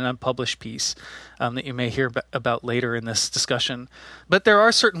way in an unpublished piece that you may hear about later in this discussion. But there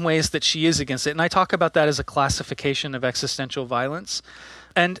are certain ways that she is against it. And I talk about that as a classification of existential violence.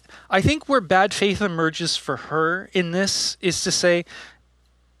 And I think where bad faith emerges for her in this is to say,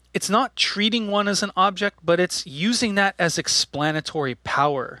 it's not treating one as an object, but it's using that as explanatory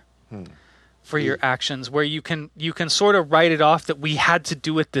power for your actions, where you can sort of write it off that we had to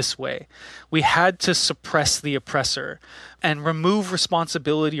do it this way. We had to suppress the oppressor and remove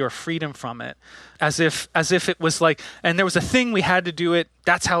responsibility or freedom from it, as if it was like, and there was a thing we had to do it,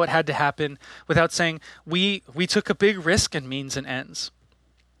 that's how it had to happen, without saying we took a big risk in means and ends.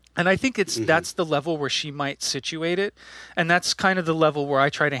 And I think that's the level where she might situate it. And that's kind of the level where I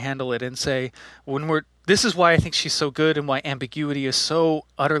try to handle it and say, this is why I think she's so good and why ambiguity is so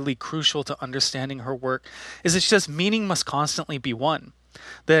utterly crucial to understanding her work, is that she says meaning must constantly be one.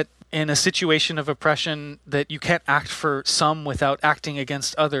 That in a situation of oppression, that you can't act for some without acting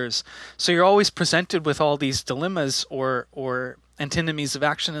against others. So you're always presented with all these dilemmas or antinomies of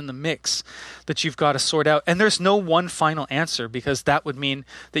action in the mix that you've got to sort out. And there's no one final answer, because that would mean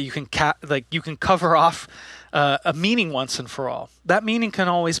that you can you can cover off a meaning once and for all. That meaning can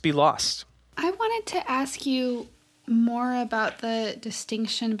always be lost. I wanted to ask you more about the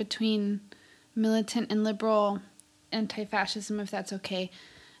distinction between militant and liberal anti-fascism, if that's okay.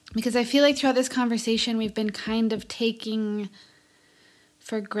 Because I feel like throughout this conversation, we've been kind of taking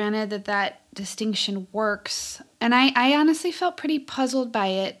for granted that distinction works. And I honestly felt pretty puzzled by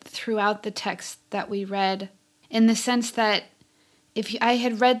it throughout the text that we read, in the sense that if I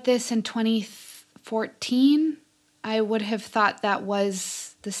had read this in 2014, I would have thought that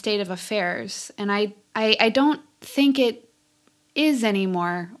was the state of affairs. And I don't think it is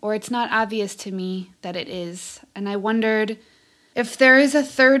anymore, or it's not obvious to me that it is. And I wondered if there is a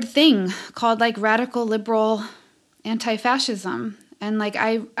third thing called like radical liberal anti-fascism. And like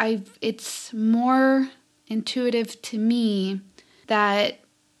it's more intuitive to me that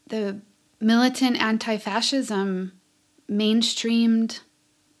the militant anti-fascism mainstreamed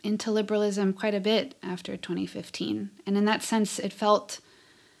into liberalism quite a bit after 2015. And in that sense, it felt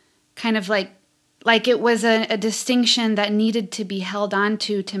kind of like it was a distinction that needed to be held on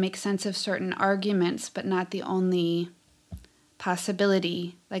to make sense of certain arguments, but not the only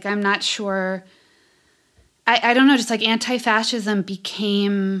possibility. Like, I'm not sure... I don't know, just like anti-fascism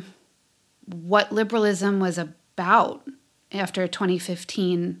became what liberalism was about after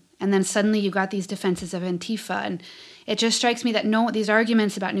 2015. And then suddenly you got these defenses of Antifa. And it just strikes me that these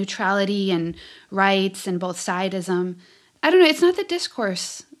arguments about neutrality and rights and both sidism, I don't know, it's not the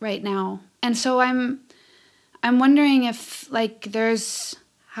discourse right now. And so I'm wondering if like there's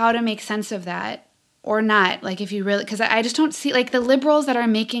how to make sense of that. Or not, like if you really, because I just don't see, like the liberals that are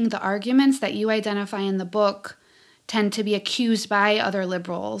making the arguments that you identify in the book tend to be accused by other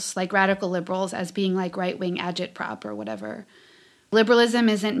liberals, like radical liberals, as being like right-wing agitprop or whatever. Liberalism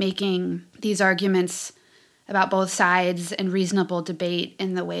isn't making these arguments about both sides and reasonable debate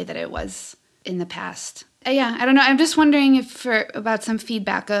in the way that it was in the past. Yeah, I don't know. I'm just wondering about some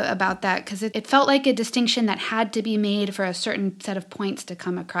feedback about that, because it felt like a distinction that had to be made for a certain set of points to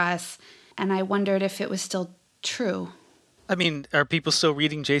come across. And I wondered if it was still true. I mean, are people still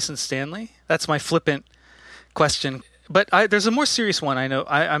reading Jason Stanley? That's my flippant question. But there's a more serious one. I know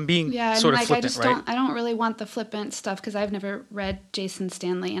I'm being sort of flippant, right? I don't really want the flippant stuff because I've never read Jason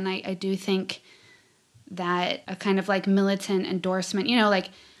Stanley. And I do think that a kind of like militant endorsement, like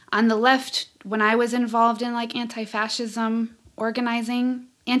on the left, when I was involved in like anti-fascism organizing,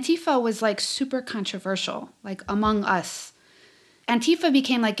 Antifa was like super controversial, like among us. Antifa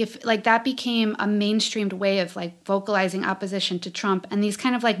became that became a mainstreamed way of like vocalizing opposition to Trump, and these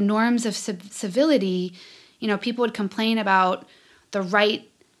kind of like norms of civility, people would complain about the right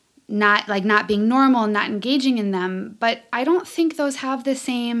not being normal and not engaging in them, but I don't think those have the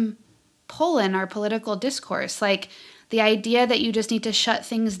same pull in our political discourse. Like the idea that you just need to shut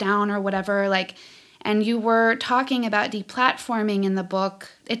things down or whatever, like. And you were talking about deplatforming in the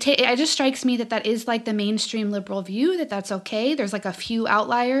book. It just strikes me that is like the mainstream liberal view, that's okay. There's like a few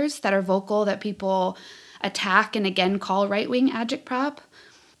outliers that are vocal that people attack and again call right-wing agitprop.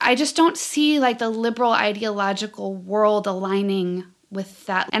 I just don't see like the liberal ideological world aligning with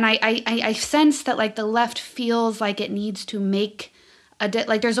that. And I sense that like the left feels like it needs to make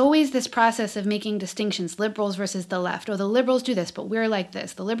like there's always this process of making distinctions, liberals versus the left. Oh, the liberals do this, but we're like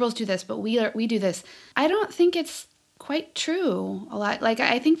this. The liberals do this, but we do this. I don't think it's quite true a lot. Like,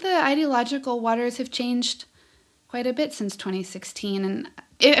 I think the ideological waters have changed quite a bit since 2016. And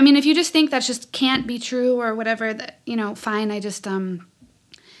I mean, if you just think that just can't be true or whatever, fine. I just, I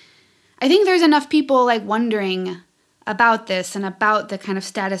think there's enough people like wondering about this and about the kind of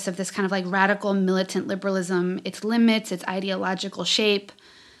status of this kind of like radical militant liberalism, its limits, its ideological shape,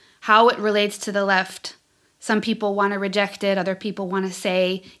 how it relates to the left. Some people want to reject it. Other people want to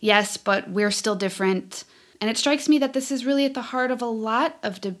say, yes, but we're still different. And it strikes me that this is really at the heart of a lot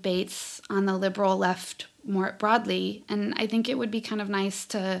of debates on the liberal left more broadly. And I think it would be kind of nice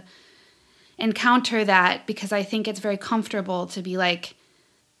to encounter that, because I think it's very comfortable to be like,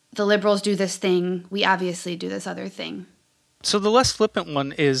 the liberals do this thing, we obviously do this other thing. So the less flippant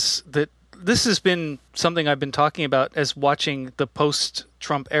one is that this has been something I've been talking about as watching the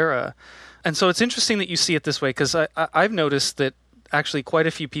post-Trump era. And so it's interesting that you see it this way, because I've noticed that actually quite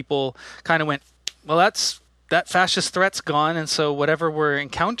a few people kind of went, well, that fascist threat's gone, and so whatever we're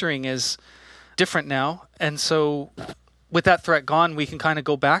encountering is different now. And so with that threat gone, we can kind of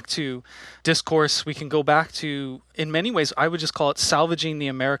go back to discourse. We can go back to, in many ways, I would just call it salvaging the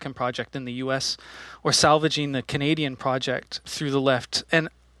American project in the U.S. or salvaging the Canadian project through the left. And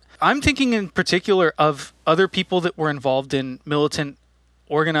I'm thinking in particular of other people that were involved in militant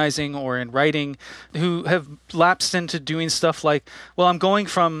organizing or in writing who have lapsed into doing stuff like, well, I'm going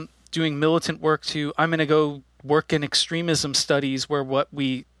from doing militant work to I'm going to go work in extremism studies, where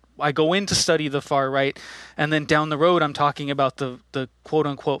I go in to study the far right, and then down the road I'm talking about the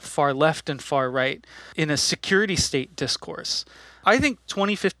quote-unquote far left and far right in a security state discourse. I think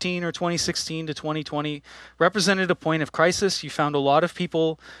 2015 or 2016 to 2020 represented a point of crisis. You found a lot of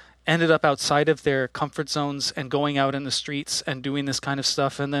people ended up outside of their comfort zones and going out in the streets and doing this kind of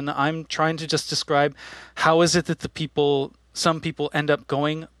stuff. And then I'm trying to just describe how is it that some people end up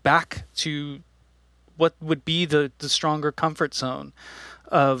going back to what would be the stronger comfort zone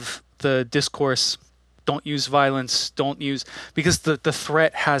of the discourse. Don't use violence, because the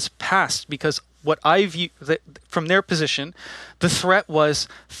threat has passed. Because what I view, from their position, the threat was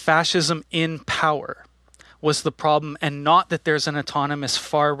fascism in power was the problem, and not that there's an autonomous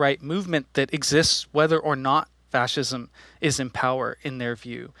far-right movement that exists whether or not fascism is in power in their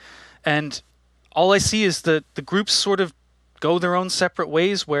view. And all I see is that the groups sort of go their own separate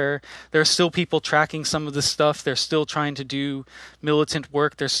ways, where there are still people tracking some of this stuff. They're still trying to do militant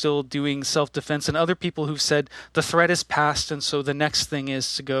work. They're still doing self-defense. And other people who've said the threat is past, and so the next thing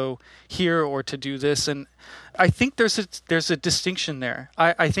is to go here or to do this. And I think there's a distinction there.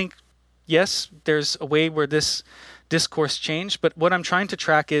 I think, yes, there's a way where this discourse changed, but what I'm trying to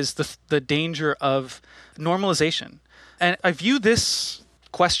track is the danger of normalization. And I view this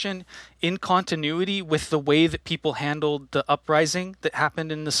question in continuity with the way that people handled the uprising that happened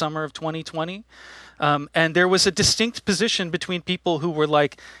in the summer of 2020. And there was a distinct position between people who were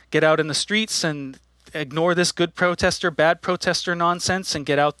like, get out in the streets and ignore this good protester, bad protester nonsense and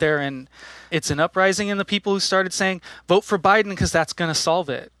get out there and it's an uprising, and the people who started saying, vote for Biden because that's going to solve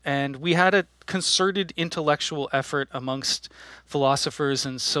it. And we had a concerted intellectual effort amongst philosophers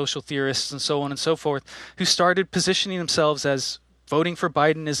and social theorists and so on and so forth, who started positioning themselves as voting for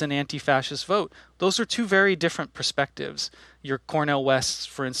Biden is an anti-fascist vote. Those are two very different perspectives. Your Cornel West,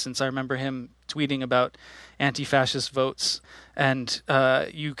 for instance, I remember him tweeting about anti-fascist votes, and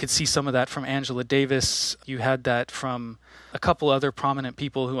you could see some of that from Angela Davis. You had that from a couple other prominent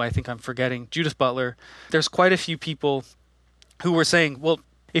people who I think I'm forgetting, Judith Butler. There's quite a few people who were saying, well,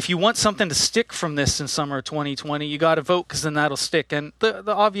 if you want something to stick from this in summer 2020, you got to vote because then that'll stick. And the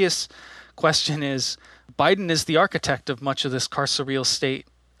obvious question is, Biden is the architect of much of this carceral state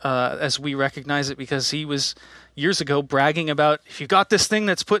as we recognize it, because he was years ago bragging about, if you got this thing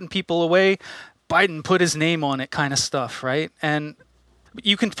that's putting people away, Biden put his name on it kind of stuff, right? And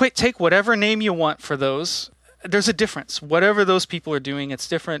you can take whatever name you want for those. There's a difference. Whatever those people are doing, it's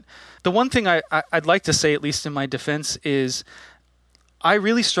different. The one thing I'd like to say, at least in my defense, is I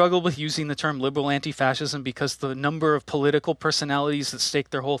really struggle with using the term liberal anti-fascism because the number of political personalities that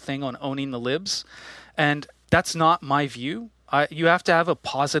stake their whole thing on owning the libs. And that's not my view. You have to have a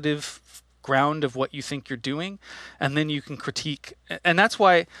positive ground of what you think you're doing, and then you can critique. And that's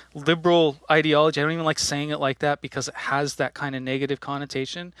why liberal ideology, I don't even like saying it like that because it has that kind of negative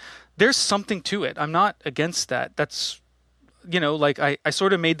connotation. There's something to it. I'm not against that. That's like I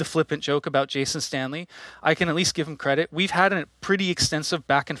sort of made the flippant joke about Jason Stanley. I can at least give him credit. We've had a pretty extensive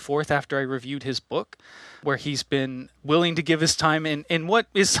back and forth after I reviewed his book, where he's been willing to give his time in what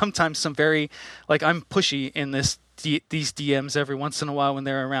is sometimes some very, like, I'm pushy in these DMs every once in a while when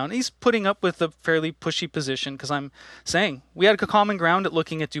they're around. He's putting up with a fairly pushy position because I'm saying we had a common ground at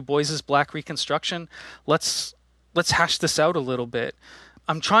looking at Du Bois's Black Reconstruction. Let's hash this out a little bit.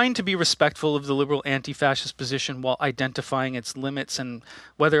 I'm trying to be respectful of the liberal anti-fascist position while identifying its limits, and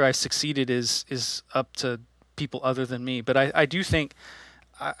whether I succeeded is up to people other than me. But I do think,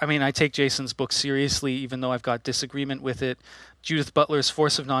 I take Jason's book seriously, even though I've got disagreement with it. Judith Butler's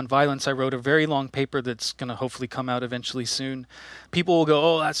Force of Nonviolence, I wrote a very long paper that's going to hopefully come out eventually soon. People will go,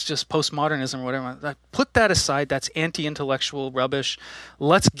 oh, that's just postmodernism or whatever. Put that aside. That's anti-intellectual rubbish.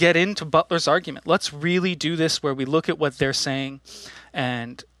 Let's get into Butler's argument. Let's really do this where we look at what they're saying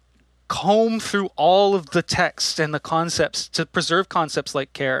and comb through all of the text and the concepts to preserve concepts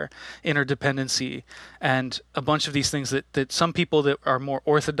like care, interdependency, and a bunch of these things that some people that are more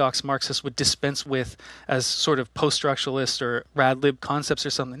orthodox Marxists would dispense with as sort of post-structuralist or rad lib concepts or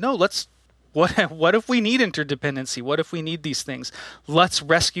something. No, what if we need interdependency? What if we need these things? Let's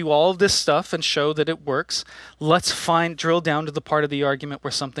rescue all of this stuff and show that it works. Let's drill down to the part of the argument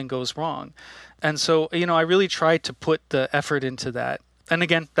where something goes wrong. And so, I really tried to put the effort into that. And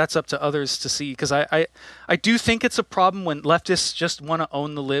again, that's up to others to see, because I do think it's a problem when leftists just want to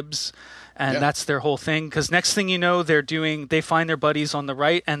own the libs, and that's their whole thing. Because next thing you know, they find their buddies on the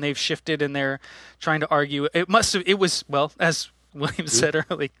right and they've shifted and they're trying to argue. It was, as William said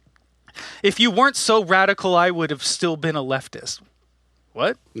earlier, if you weren't so radical, I would have still been a leftist.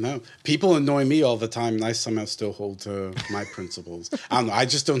 What? No. People annoy me all the time, and I somehow still hold to my principles. I don't know. I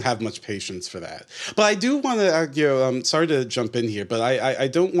just don't have much patience for that. But I do want to, sorry to jump in here, but I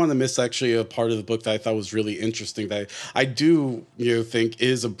don't want to miss actually a part of the book that I thought was really interesting that I do, think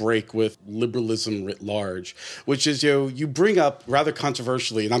is a break with liberalism writ large, which is, you bring up rather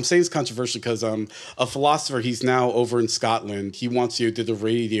controversially, and I'm saying it's controversial because a philosopher, he's now over in Scotland, he once, did a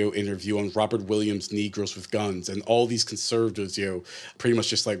radio interview on Robert Williams' Negroes with Guns, and all these conservatives, pretty much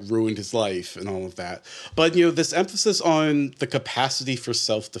just like ruined his life and all of that. But, this emphasis on the capacity for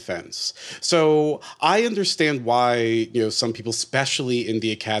self-defense. So I understand why, some people, especially in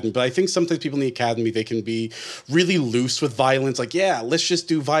the academy, but I think sometimes people in the academy, they can be really loose with violence. Like, yeah, let's just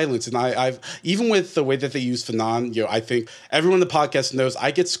do violence. And I've even with the way that they use Fanon, I think everyone in the podcast knows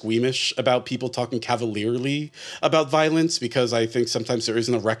I get squeamish about people talking cavalierly about violence, because I think sometimes there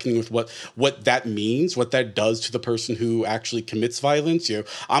isn't a reckoning with what that means, what that does to the person who actually commits violence.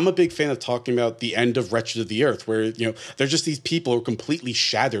 I'm a big fan of talking about the end of Wretched of the Earth, where, they're just these people who are completely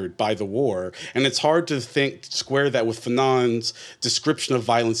shattered by the war. And it's hard to square that with Fanon's description of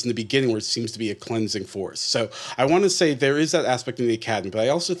violence in the beginning, where it seems to be a cleansing force. So I want to say there is that aspect in the academy, but I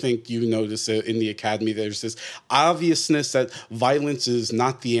also think you notice that in the academy, there's this obviousness that violence is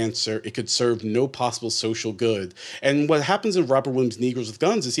not the answer. It could serve no possible social good. And what happens in Robert Williams' Negroes with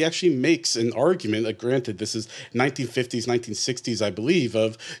Guns is he actually makes an argument, granted, this is 1950s, 1960s, I believe,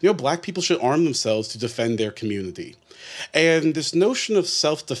 of, black people should arm themselves to defend their community. And this notion of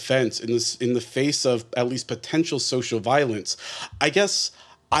self-defense in the face of at least potential social violence, I guess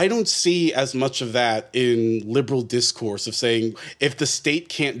I don't see as much of that in liberal discourse of saying if the state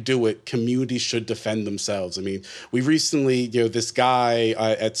can't do it, communities should defend themselves. I mean, we recently, this guy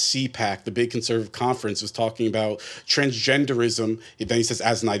at CPAC, the big conservative conference, was talking about transgenderism. Then he says,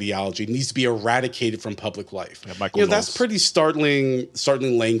 as an ideology, it needs to be eradicated from public life. Yeah, that's pretty startling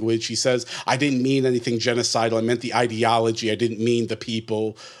language. He says, I didn't mean anything genocidal. I meant the ideology. I didn't mean the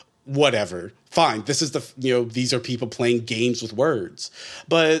people. Whatever. Fine. This is these are people playing games with words.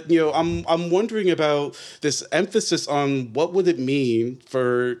 But, I'm wondering about this emphasis on what would it mean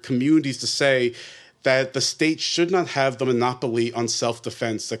for communities to say that the state should not have the monopoly on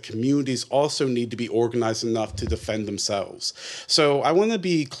self-defense, that communities also need to be organized enough to defend themselves. So I want to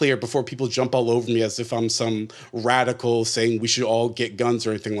be clear before people jump all over me as if I'm some radical saying we should all get guns or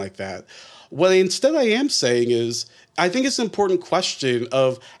anything like that. What instead I am saying is, I think it's an important question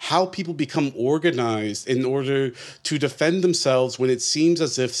of how people become organized in order to defend themselves when it seems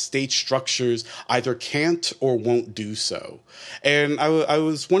as if state structures either can't or won't do so. And I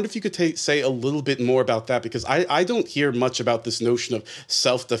was wondering if you could say a little bit more about that, because I don't hear much about this notion of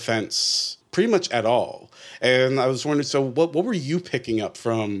self-defense pretty much at all. And I was wondering, so what were you picking up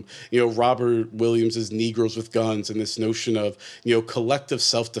from, Robert Williams's Negroes with Guns and this notion of, collective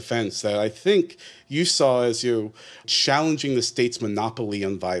self-defense that I think you saw as, challenging the state's monopoly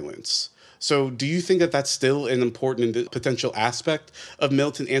on violence? So do you think that that's still an important potential aspect of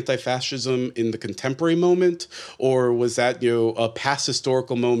militant anti-fascism in the contemporary moment? Or was that, a past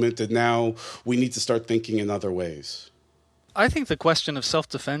historical moment and now we need to start thinking in other ways? I think the question of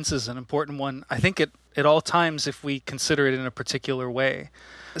self-defense is an important one. I think at all times if we consider it in a particular way.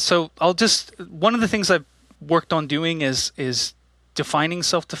 So one of the things I've worked on doing is defining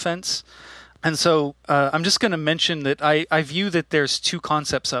self-defense. And so I'm just going to mention that I view that there's two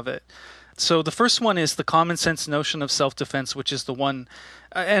concepts of it. So the first one is the common sense notion of self-defense, which is the one,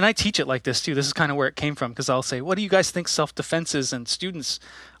 and I teach it like this too. This is kind of where it came from, because I'll say, what do you guys think self-defense is? And students,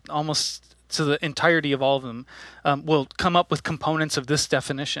 almost to the entirety of all of them, will come up with components of this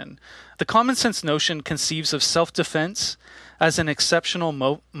definition. The common sense notion conceives of self-defense as an exceptional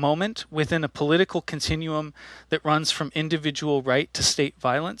moment within a political continuum that runs from individual right to state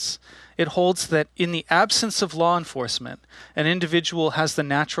violence. It holds that in the absence of law enforcement, an individual has the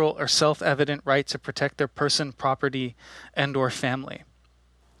natural or self-evident right to protect their person, property, and/or family.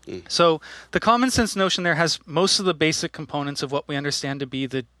 So the common sense notion there has most of the basic components of what we understand to be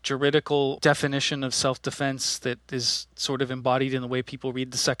the juridical definition of self-defense that is sort of embodied in the way people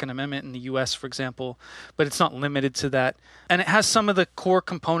read the Second Amendment in the U.S., for example, but it's not limited to that. And it has some of the core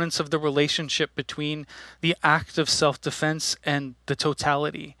components of the relationship between the act of self-defense and the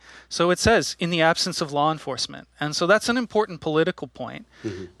totality. So it says, in the absence of law enforcement. And so that's an important political point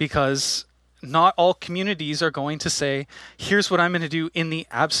because not all communities are going to say, here's what I'm going to do in the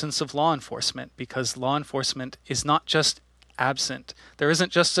absence of law enforcement, because law enforcement is not just absent. There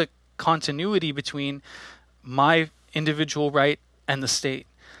isn't just a continuity between my individual right and the state.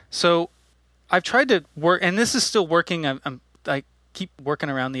 So I've tried to work, and this is still working. I keep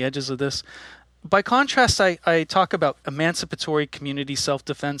working around the edges of this. By contrast, I talk about emancipatory community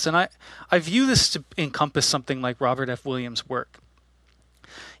self-defense, and I view this to encompass something like Robert F. Williams' work,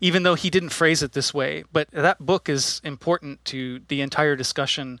 even though he didn't phrase it this way. But that book is important to the entire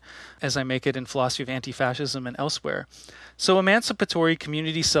discussion as I make it in Philosophy of Anti-Fascism and elsewhere. So emancipatory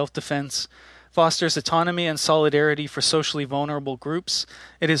community self-defense fosters autonomy and solidarity for socially vulnerable groups.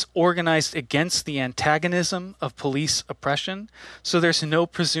 It is organized against the antagonism of police oppression, so there's no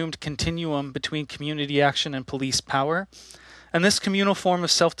presumed continuum between community action and police power. And this communal form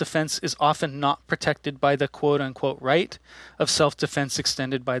of self-defense is often not protected by the quote-unquote right of self-defense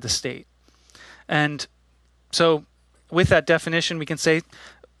extended by the state. And so with that definition, we can say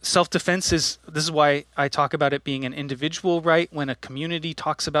self-defense this is why I talk about it being an individual right. When a community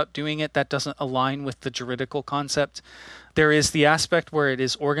talks about doing it, that doesn't align with the juridical concept. There is the aspect where it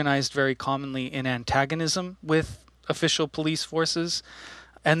is organized very commonly in antagonism with official police forces.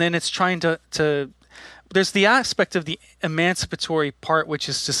 And then it's trying to there's the aspect of the emancipatory part, which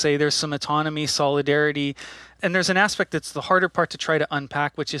is to say there's some autonomy, solidarity, and there's an aspect that's the harder part to try to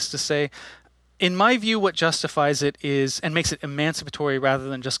unpack, which is to say, in my view, what justifies it is, and makes it emancipatory rather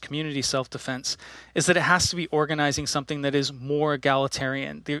than just community self-defense, is that it has to be organizing something that is more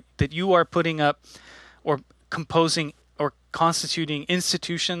egalitarian, that you are putting up or composing or constituting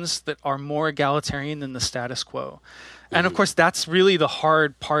institutions that are more egalitarian than the status quo. And of course, that's really the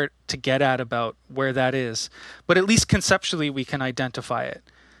hard part to get at about where that is. But at least conceptually, we can identify it,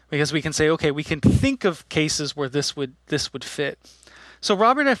 because we can say, okay, we can think of cases where this would fit. So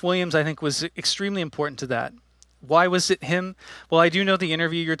Robert F. Williams, I think, was extremely important to that. Why was it him? Well, I do know the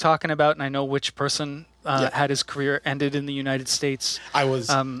interview you're talking about, and I know which person had his career ended in the United States. I was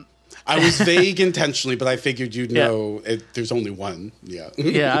vague intentionally, but I figured you'd know there's only one. Yeah.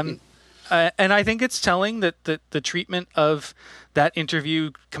 Yeah. And I think it's telling that the treatment of that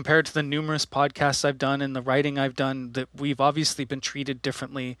interview compared to the numerous podcasts I've done and the writing I've done, that we've obviously been treated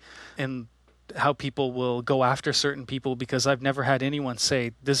differently in how people will go after certain people, because I've never had anyone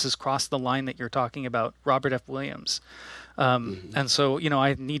say, this has crossed the line that you're talking about, Robert F. Williams. And so,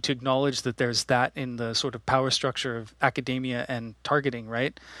 I need to acknowledge that there's that in the sort of power structure of academia and targeting,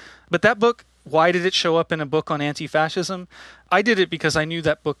 right? But that book, why did it show up in a book on anti-fascism? I did it because I knew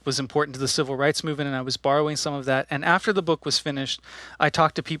that book was important to the civil rights movement, and I was borrowing some of that. And after the book was finished, I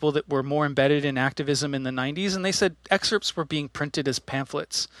talked to people that were more embedded in activism in the 90s, and they said excerpts were being printed as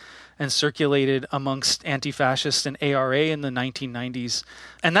pamphlets and circulated amongst anti-fascists and ARA in the 1990s.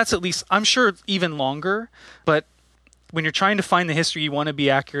 And that's at least, I'm sure, even longer, but when you're trying to find the history, you want to be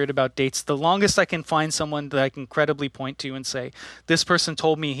accurate about dates. The longest I can find someone that I can credibly point to and say, this person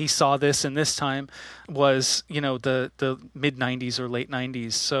told me he saw this in this time was, the mid-90s or late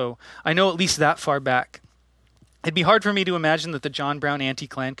 90s. So I know at least that far back. It'd be hard for me to imagine that the John Brown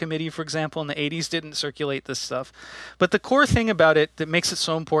Anti-Klan Committee, for example, in the 80s didn't circulate this stuff. But the core thing about it that makes it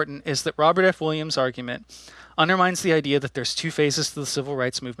so important is that Robert F. Williams' argument undermines the idea that there's two phases to the civil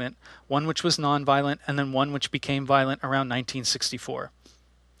rights movement, one which was nonviolent and then one which became violent around 1964.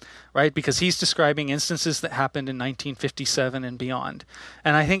 Right? Because he's describing instances that happened in 1957 and beyond.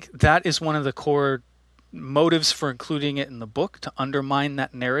 And I think that is one of the core motives for including it in the book, to undermine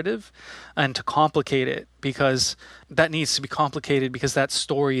that narrative and to complicate it, because that needs to be complicated because that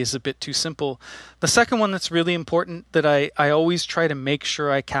story is a bit too simple. The second one that's really important that I always try to make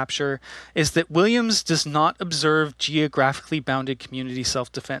sure I capture is that Williams does not observe geographically bounded community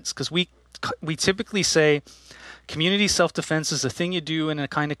self-defense, because we typically say community self-defense is a thing you do in a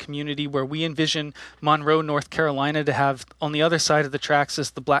kind of community where we envision Monroe, North Carolina to have on the other side of the tracks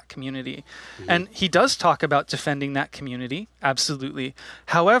is the black community. Mm-hmm. And he does talk about defending that community, absolutely.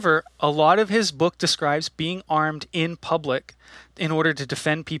 However, a lot of his book describes being armed in public in order to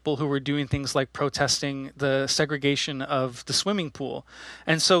defend people who were doing things like protesting the segregation of the swimming pool.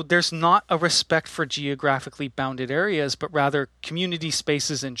 And so there's not a respect for geographically bounded areas, but rather community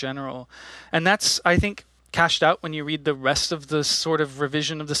spaces in general. And that's, I think, cashed out when you read the rest of the sort of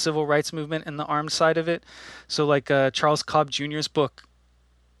revision of the civil rights movement and the armed side of it. So like Charles Cobb Jr.'s book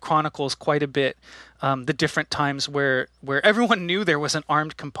chronicles quite a bit the different times where everyone knew there was an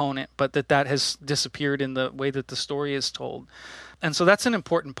armed component, but that has disappeared in the way that the story is told. And so that's an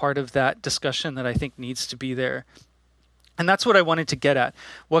important part of that discussion that I think needs to be there. And that's what I wanted to get at.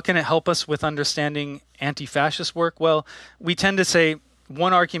 What can it help us with understanding anti-fascist work? Well, we tend to say,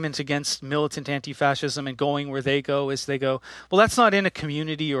 one argument against militant anti-fascism and going where they go is they go, well, that's not in a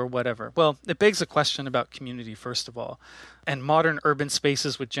community or whatever. Well, it begs a question about community, first of all. And modern urban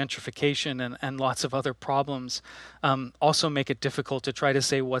spaces with gentrification and lots of other problems also make it difficult to try to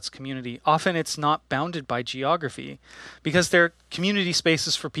say what's community. Often it's not bounded by geography because they're community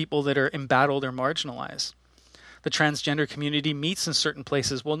spaces for people that are embattled or marginalized. The transgender community meets in certain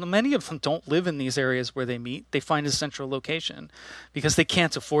places. Well, many of them don't live in these areas where they meet. They find a central location because they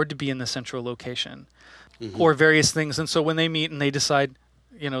can't afford to be in the central location or various things. And so when they meet and they decide,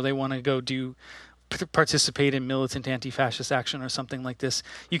 they want to go participate in militant anti-fascist action or something like this,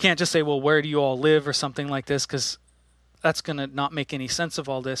 you can't just say, well, where do you all live or something like this, because that's going to not make any sense of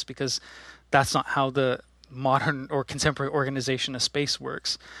all this, because that's not how the modern or contemporary organization of space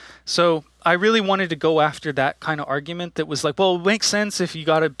works. So I really wanted to go after that kind of argument that was like, well, it makes sense if you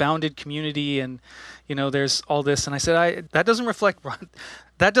got a bounded community and, there's all this. And I said, that doesn't reflect the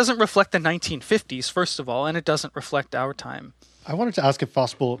 1950s, first of all, and it doesn't reflect our time. I wanted to ask, if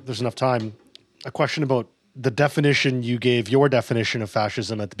possible, if there's enough time, a question about the definition you gave, your definition of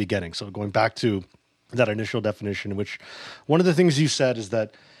fascism at the beginning. So going back to that initial definition, which one of the things you said is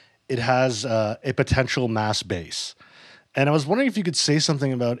that it has a potential mass base. And I was wondering if you could say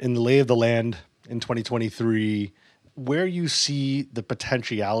something about, in the lay of the land in 2023, where you see the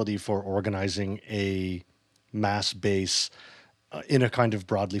potentiality for organizing a mass base in a kind of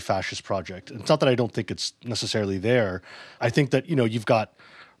broadly fascist project. It's not that I don't think it's necessarily there. I think that, you've got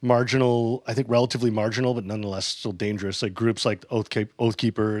marginal, I think relatively marginal, but nonetheless still dangerous, like groups like Oath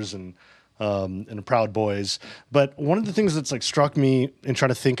Keepers and Proud Boys. But one of the things that's struck me in trying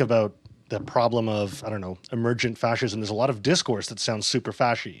to think about the problem of, emergent fascism, there's a lot of discourse that sounds super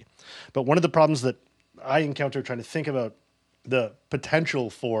fashy. But one of the problems that I encounter trying to think about the potential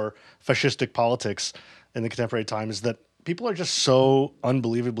for fascistic politics in the contemporary time is that people are just so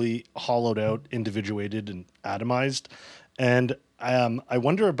unbelievably hollowed out, individuated, and atomized. And I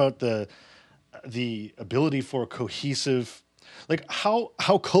wonder about the ability for cohesive,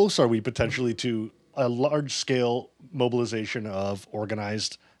 how close are we potentially to a large scale mobilization of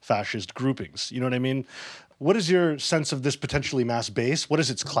organized fascist groupings? You know what I mean? What is your sense of this potentially mass base? What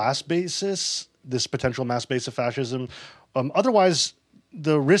is its class basis, this potential mass base of fascism? Otherwise,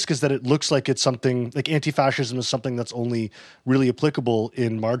 the risk is that it looks like it's something like anti-fascism is something that's only really applicable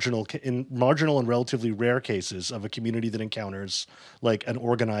in marginal and relatively rare cases of a community that encounters an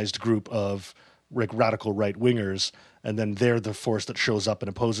organized group of radical right wingers, and then they're the force that shows up and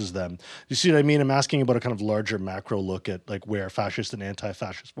opposes them. You see what I mean? I'm asking about a kind of larger macro look at where fascist and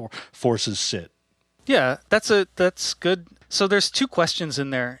anti-fascist forces sit. Yeah, that's good. So there's two questions in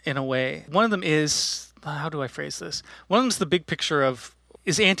there in a way. One of them is, how do I phrase this? One of them is the big picture of,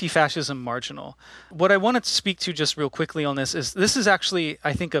 is anti-fascism marginal? What I wanted to speak to just real quickly on this is actually,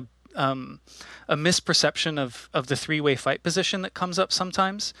 I think, a misperception of the three-way fight position that comes up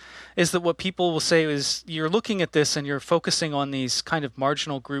sometimes, is that what people will say is you're looking at this and you're focusing on these kind of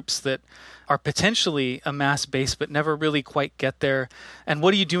marginal groups that are potentially a mass base but never really quite get there. And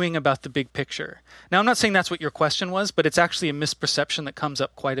what are you doing about the big picture? Now, I'm not saying that's what your question was, but it's actually a misperception that comes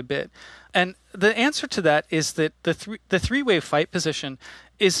up quite a bit. And the answer to that is that the three-way fight position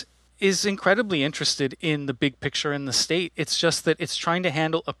is is incredibly interested in the big picture in the state. It's just that it's trying to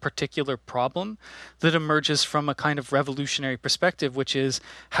handle a particular problem that emerges from a kind of revolutionary perspective, which is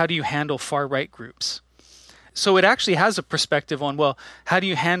how do you handle far-right groups? So it actually has a perspective on, well, how do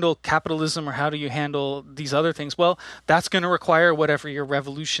you handle capitalism or how do you handle these other things? Well, that's going to require whatever your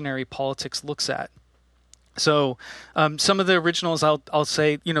revolutionary politics looks at. So some of the originals, I'll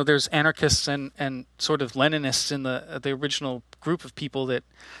say, there's anarchists and sort of Leninists in the original group of people that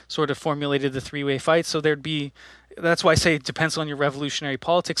sort of formulated the three-way fight. So that's why I say it depends on your revolutionary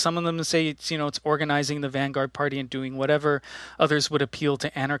politics. Some of them say it's organizing the vanguard party and doing whatever. Others would appeal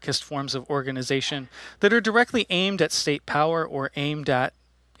to anarchist forms of organization that are directly aimed at state power or aimed at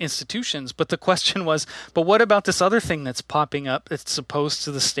institutions. But the question was, but what about this other thing that's popping up that's opposed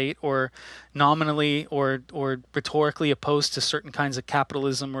to the state or nominally or rhetorically opposed to certain kinds of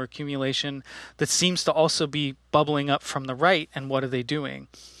capitalism or accumulation that seems to also be bubbling up from the right, and what are they doing?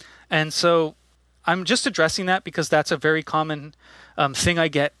 And so I'm just addressing that because that's a very common thing I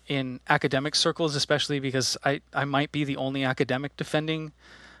get in academic circles, especially because I might be the only academic defending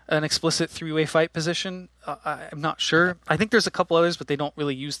an explicit three-way fight position. I'm not sure. I think there's a couple others, but they don't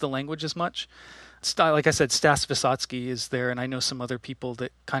really use the language as much. Like I said, Stas Vysotsky is there, and I know some other people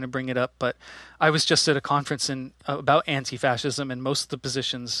that kind of bring it up. But I was just at a conference about anti-fascism, and most of the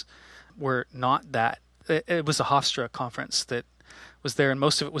positions were not that. It was a Hofstra conference that was there, and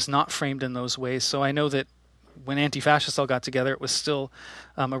most of it was not framed in those ways. So I know that when anti-fascists all got together, it was still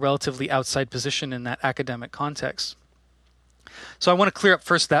a relatively outside position in that academic context. So I want to clear up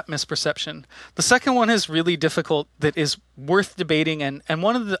first that misperception. The second one is really difficult, that is worth debating, and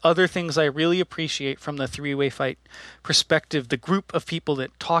one of the other things I really appreciate from the three-way fight perspective, the group of people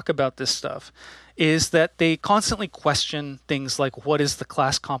that talk about this stuff, is that they constantly question things like, what is the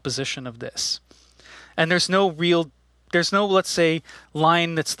class composition of this? And there's no, let's say,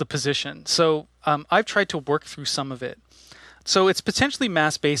 line that's the position. So I've tried to work through some of it. So it's potentially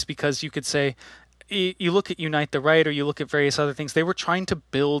mass-based because you could say, you look at Unite the Right or you look at various other things, they were trying to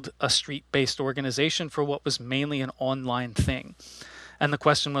build a street-based organization for what was mainly an online thing. And the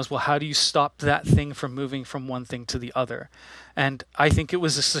question was, well, how do you stop that thing from moving from one thing to the other? And I think it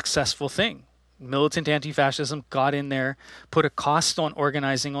was a successful thing. Militant anti-fascism got in there, put a cost on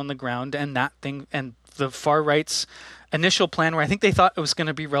organizing on the ground, and that thing, and the far right's initial plan, where I think they thought it was going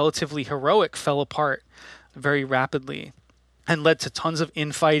to be relatively heroic, fell apart very rapidly. And led to tons of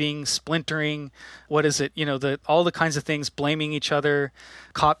infighting, splintering, all the kinds of things, blaming each other,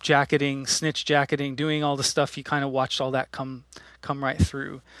 cop jacketing, snitch jacketing, doing all the stuff. You kind of watched all that come right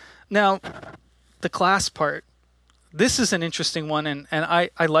through. Now, the class part, this is an interesting one, and I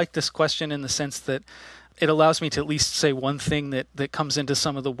like this question in the sense that it allows me to at least say one thing that comes into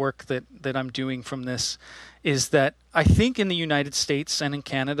some of the work that I'm doing from this, is that I think in the United States and in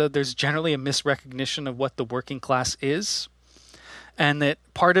Canada, there's generally a misrecognition of what the working class is. And that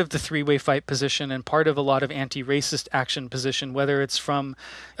part of the three-way fight position and part of a lot of anti-racist action position, whether it's from,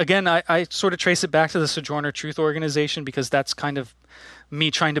 again, I sort of trace it back to the Sojourner Truth Organization, because that's kind of me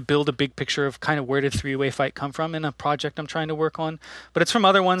trying to build a big picture of kind of where did three-way fight come from in a project I'm trying to work on. But it's from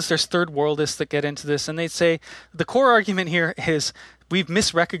other ones. There's third worldists that get into this, and they say the core argument here is we've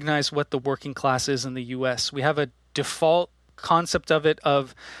misrecognized what the working class is in the U.S. We have a default concept of it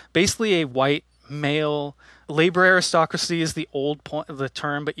of basically a white male labor aristocracy is the old point of the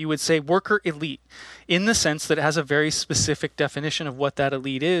term, but you would say worker elite, in the sense that it has a very specific definition of what that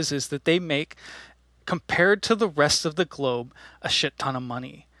elite is that they make, compared to the rest of the globe, a shit ton of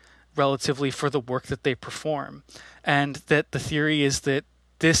money relatively for the work that they perform. And that the theory is that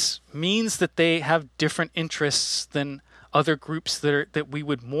this means that they have different interests than other groups that we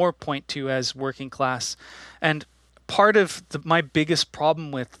would more point to as working class. And part of my biggest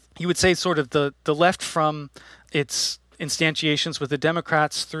problem with, you would say, sort of the left, from its instantiations with the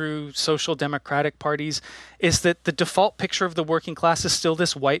Democrats through social democratic parties, is that the default picture of the working class is still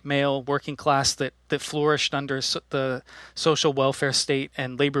this white male working class that flourished under the social welfare state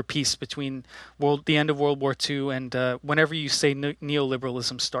and labor peace between the end of World War II and whenever you say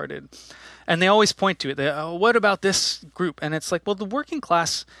neoliberalism started. And they always point to it. What about this group? And it's like, well, the working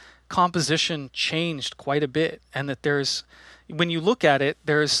class composition changed quite a bit, and that when you look at it,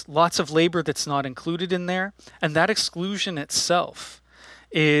 there's lots of labor that's not included in there, and that exclusion itself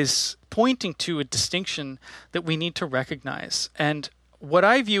is pointing to a distinction that we need to recognize. And what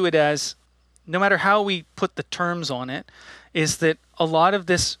I view it as, no matter how we put the terms on it, is that a lot of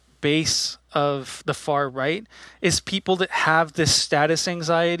this base of the far right is people that have this status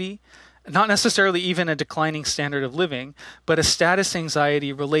anxiety, not necessarily even a declining standard of living, but a status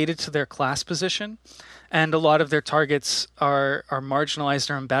anxiety related to their class position. and a lot of their targets are marginalized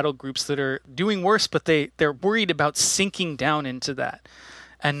or in battle groups that are doing worse, but they're worried about sinking down into that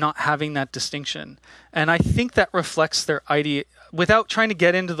and not having that distinction. And I think that reflects their idea. Without trying to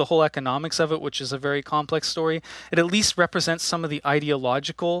get into the whole economics of it, which is a very complex story, it at least represents some of the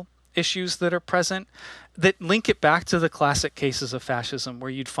ideological issues that are present that link it back to the classic cases of fascism, where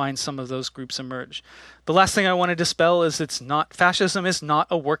you'd find some of those groups emerge. The last thing I want to dispel is fascism is not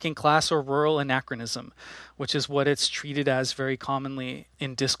a working class or rural anachronism, which is what it's treated as very commonly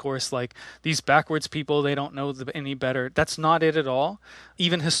in discourse, like these backwards people, they don't know any better. That's not it at all.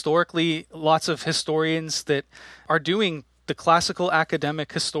 Even historically, lots of historians that are doing the classical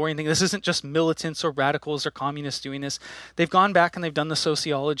academic historian thing. This isn't just militants or radicals or communists doing this. They've gone back and they've done the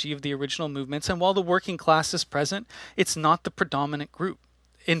sociology of the original movements. And while the working class is present, it's not the predominant group.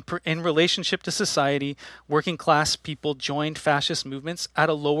 In relationship to society, working class people joined fascist movements at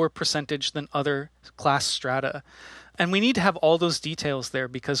a lower percentage than other class strata. And we need to have all those details there,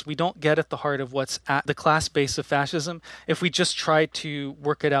 because we don't get at the heart of what's at the class base of fascism if we just try to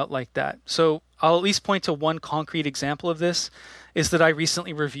work it out like that. So I'll at least point to one concrete example of this, is that I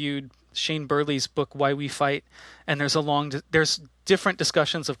recently reviewed Shane Burley's book, Why We Fight, and there's different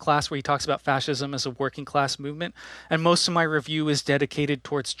discussions of class where he talks about fascism as a working class movement, and most of my review is dedicated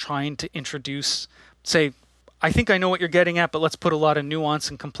towards trying to introduce, say, I think I know what you're getting at, but let's put a lot of nuance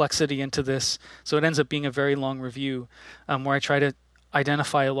and complexity into this. So it ends up being a very long review where I try to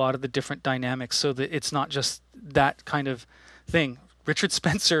identify a lot of the different dynamics so that it's not just that kind of thing. Richard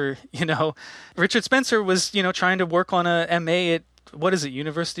Spencer was, trying to work on a MA at,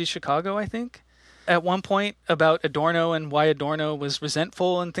 University of Chicago, I think, at one point, about Adorno and why Adorno was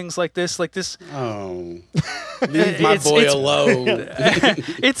resentful and things like this. Oh, leave my boy alone.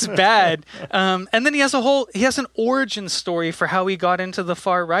 It's bad. And then he has an origin story for how he got into the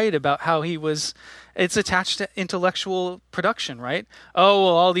far right, about how it's attached to intellectual production, right? Oh,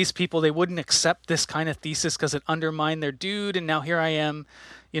 well, all these people, they wouldn't accept this kind of thesis because it undermined their dude. And now here I am,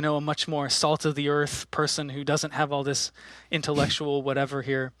 a much more salt of the earth person who doesn't have all this intellectual whatever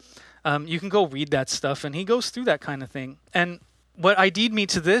here. You can go read that stuff, and he goes through that kind of thing. And what ID'd me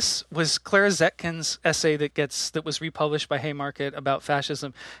to this was Clara Zetkin's essay that was republished by Haymarket about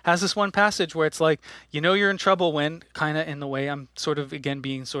fascism. Has this one passage where it's like, you're in trouble when, kind of in the way I'm sort of, again,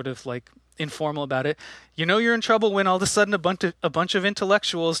 being sort of like informal about it. You're in trouble when all of a sudden a bunch of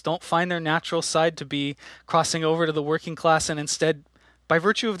intellectuals don't find their natural side to be crossing over to the working class, and instead, by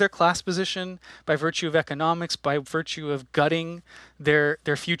virtue of their class position, by virtue of economics, by virtue of gutting their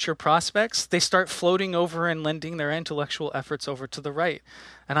future prospects, they start floating over and lending their intellectual efforts over to the right.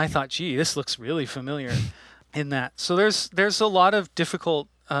 And I thought, gee, this looks really familiar in that. So there's a lot of difficult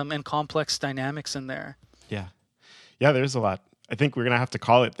and complex dynamics in there. Yeah, there's a lot. I think we're going to have to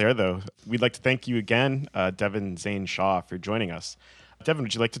call it there, though. We'd like to thank you again, Devin Zane Shaw, for joining us. Devin,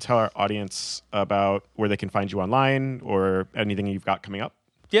 would you like to tell our audience about where they can find you online or anything you've got coming up?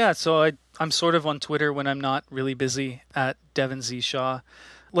 Yeah, so I'm sort of on Twitter when I'm not really busy, at Devin Z. Shaw.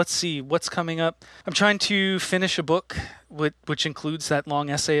 Let's see, what's coming up? I'm trying to finish a book which includes that long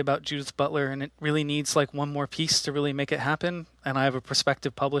essay about Judith Butler, and it really needs like one more piece to really make it happen. And I have a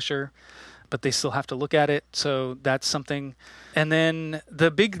prospective publisher, but they still have to look at it. So that's something. And then the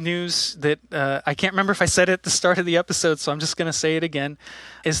big news that I can't remember if I said it at the start of the episode, so I'm just going to say it again,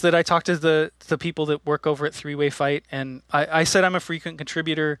 is that I talked to the people that work over at Three Way Fight, and I said I'm a frequent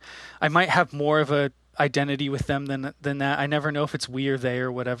contributor. I might have more of a identity with them than that. I never know if it's we or they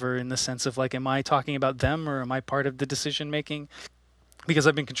or whatever, in the sense of like, am I talking about them or am I part of the decision making? Because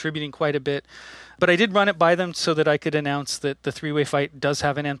I've been contributing quite a bit. But I did run it by them so that I could announce that the Three Way Fight does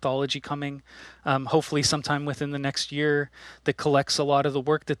have an anthology coming, hopefully sometime within the next year, that collects a lot of the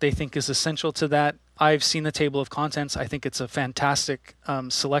work that they think is essential to that. I've seen the table of contents. I think it's a fantastic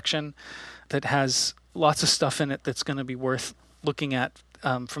selection that has lots of stuff in it that's going to be worth looking at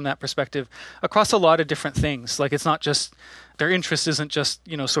from that perspective across a lot of different things. Like, it's not just, their interest isn't just,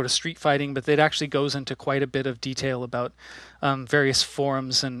 sort of street fighting, but it actually goes into quite a bit of detail about various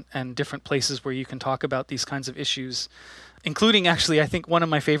forums and different places where you can talk about these kinds of issues, including actually, I think one of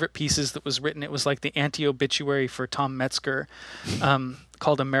my favorite pieces that was written, it was like the anti-obituary for Tom Metzger,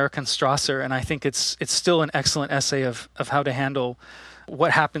 called American Strasser. And I think it's still an excellent essay of how to handle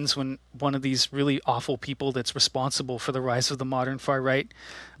what happens when one of these really awful people that's responsible for the rise of the modern far right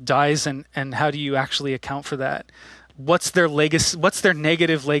dies, and how do you actually account for that? What's their legacy? What's their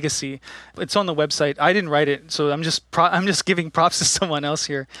negative legacy? It's on the website. I didn't write it, so I'm just giving props to someone else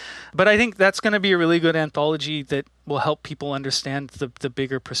here. But I think that's going to be a really good anthology that will help people understand the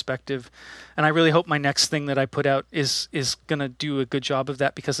bigger perspective. And I really hope my next thing that I put out is going to do a good job of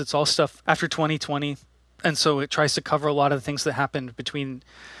that, because it's all stuff after 2020. And so it tries to cover a lot of the things that happened between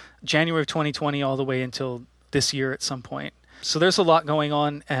January of 2020 all the way until this year at some point. So there's a lot going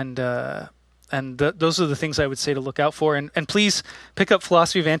on, and those are the things I would say to look out for. And please pick up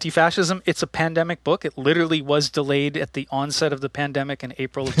Philosophy of Anti-Fascism. It's a pandemic book. It literally was delayed at the onset of the pandemic in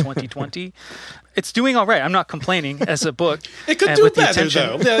April of 2020. It's doing all right. I'm not complaining as a book. It could do better,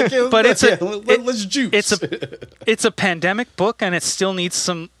 though. But let's juice. It's a pandemic book, and it still needs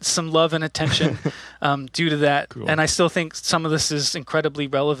some love and attention due to that. Cool. And I still think some of this is incredibly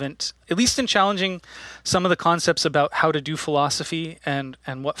relevant, at least in challenging some of the concepts about how to do philosophy and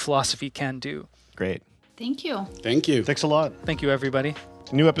what philosophy can do. Great. Thank you. Thank you. Thanks a lot. Thank you, everybody.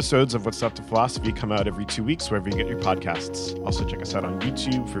 New episodes of What's Left of Philosophy come out every 2 weeks wherever you get your podcasts. Also check us out on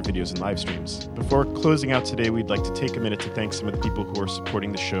YouTube for videos and live streams. Before closing out today, we'd like to take a minute to thank some of the people who are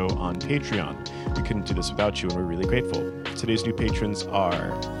supporting the show on Patreon. We couldn't do this without you, and we're really grateful. Today's new patrons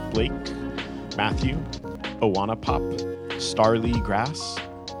are Blake, Matthew, Owana Pop, Starlee Grass,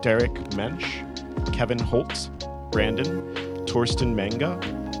 Derek Mensch, Kevin Holt, Brandon, Torsten Manga,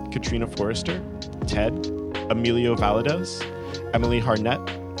 Katrina Forrester, Ted, Emilio Valadez, Emily Harnett,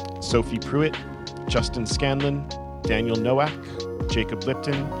 Sophie Pruitt, Justin Scanlon, Daniel Nowak, Jacob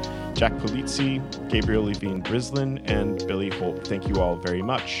Lipton, Jack Polizzi, Gabriel Levine Brislin, and Billy Holt. Thank you all very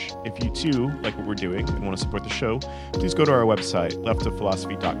much. If you too like what we're doing and want to support the show, please go to our website,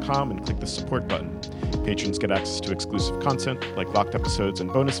 leftofphilosophy.com, and click the support button. Patrons get access to exclusive content like locked episodes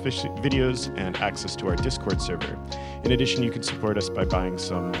and bonus videos, and access to our Discord server. In addition, you can support us by buying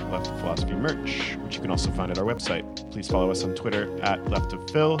some Left of Philosophy merch, which you can also find at our website. Please follow us on Twitter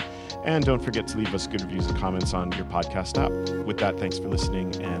 @LeftOfPhil, and don't forget to leave us good reviews and comments on your podcast app. With that, thanks for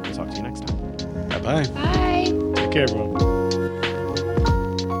listening, and we'll talk to you next time. Bye-bye. Bye. Take care, everyone.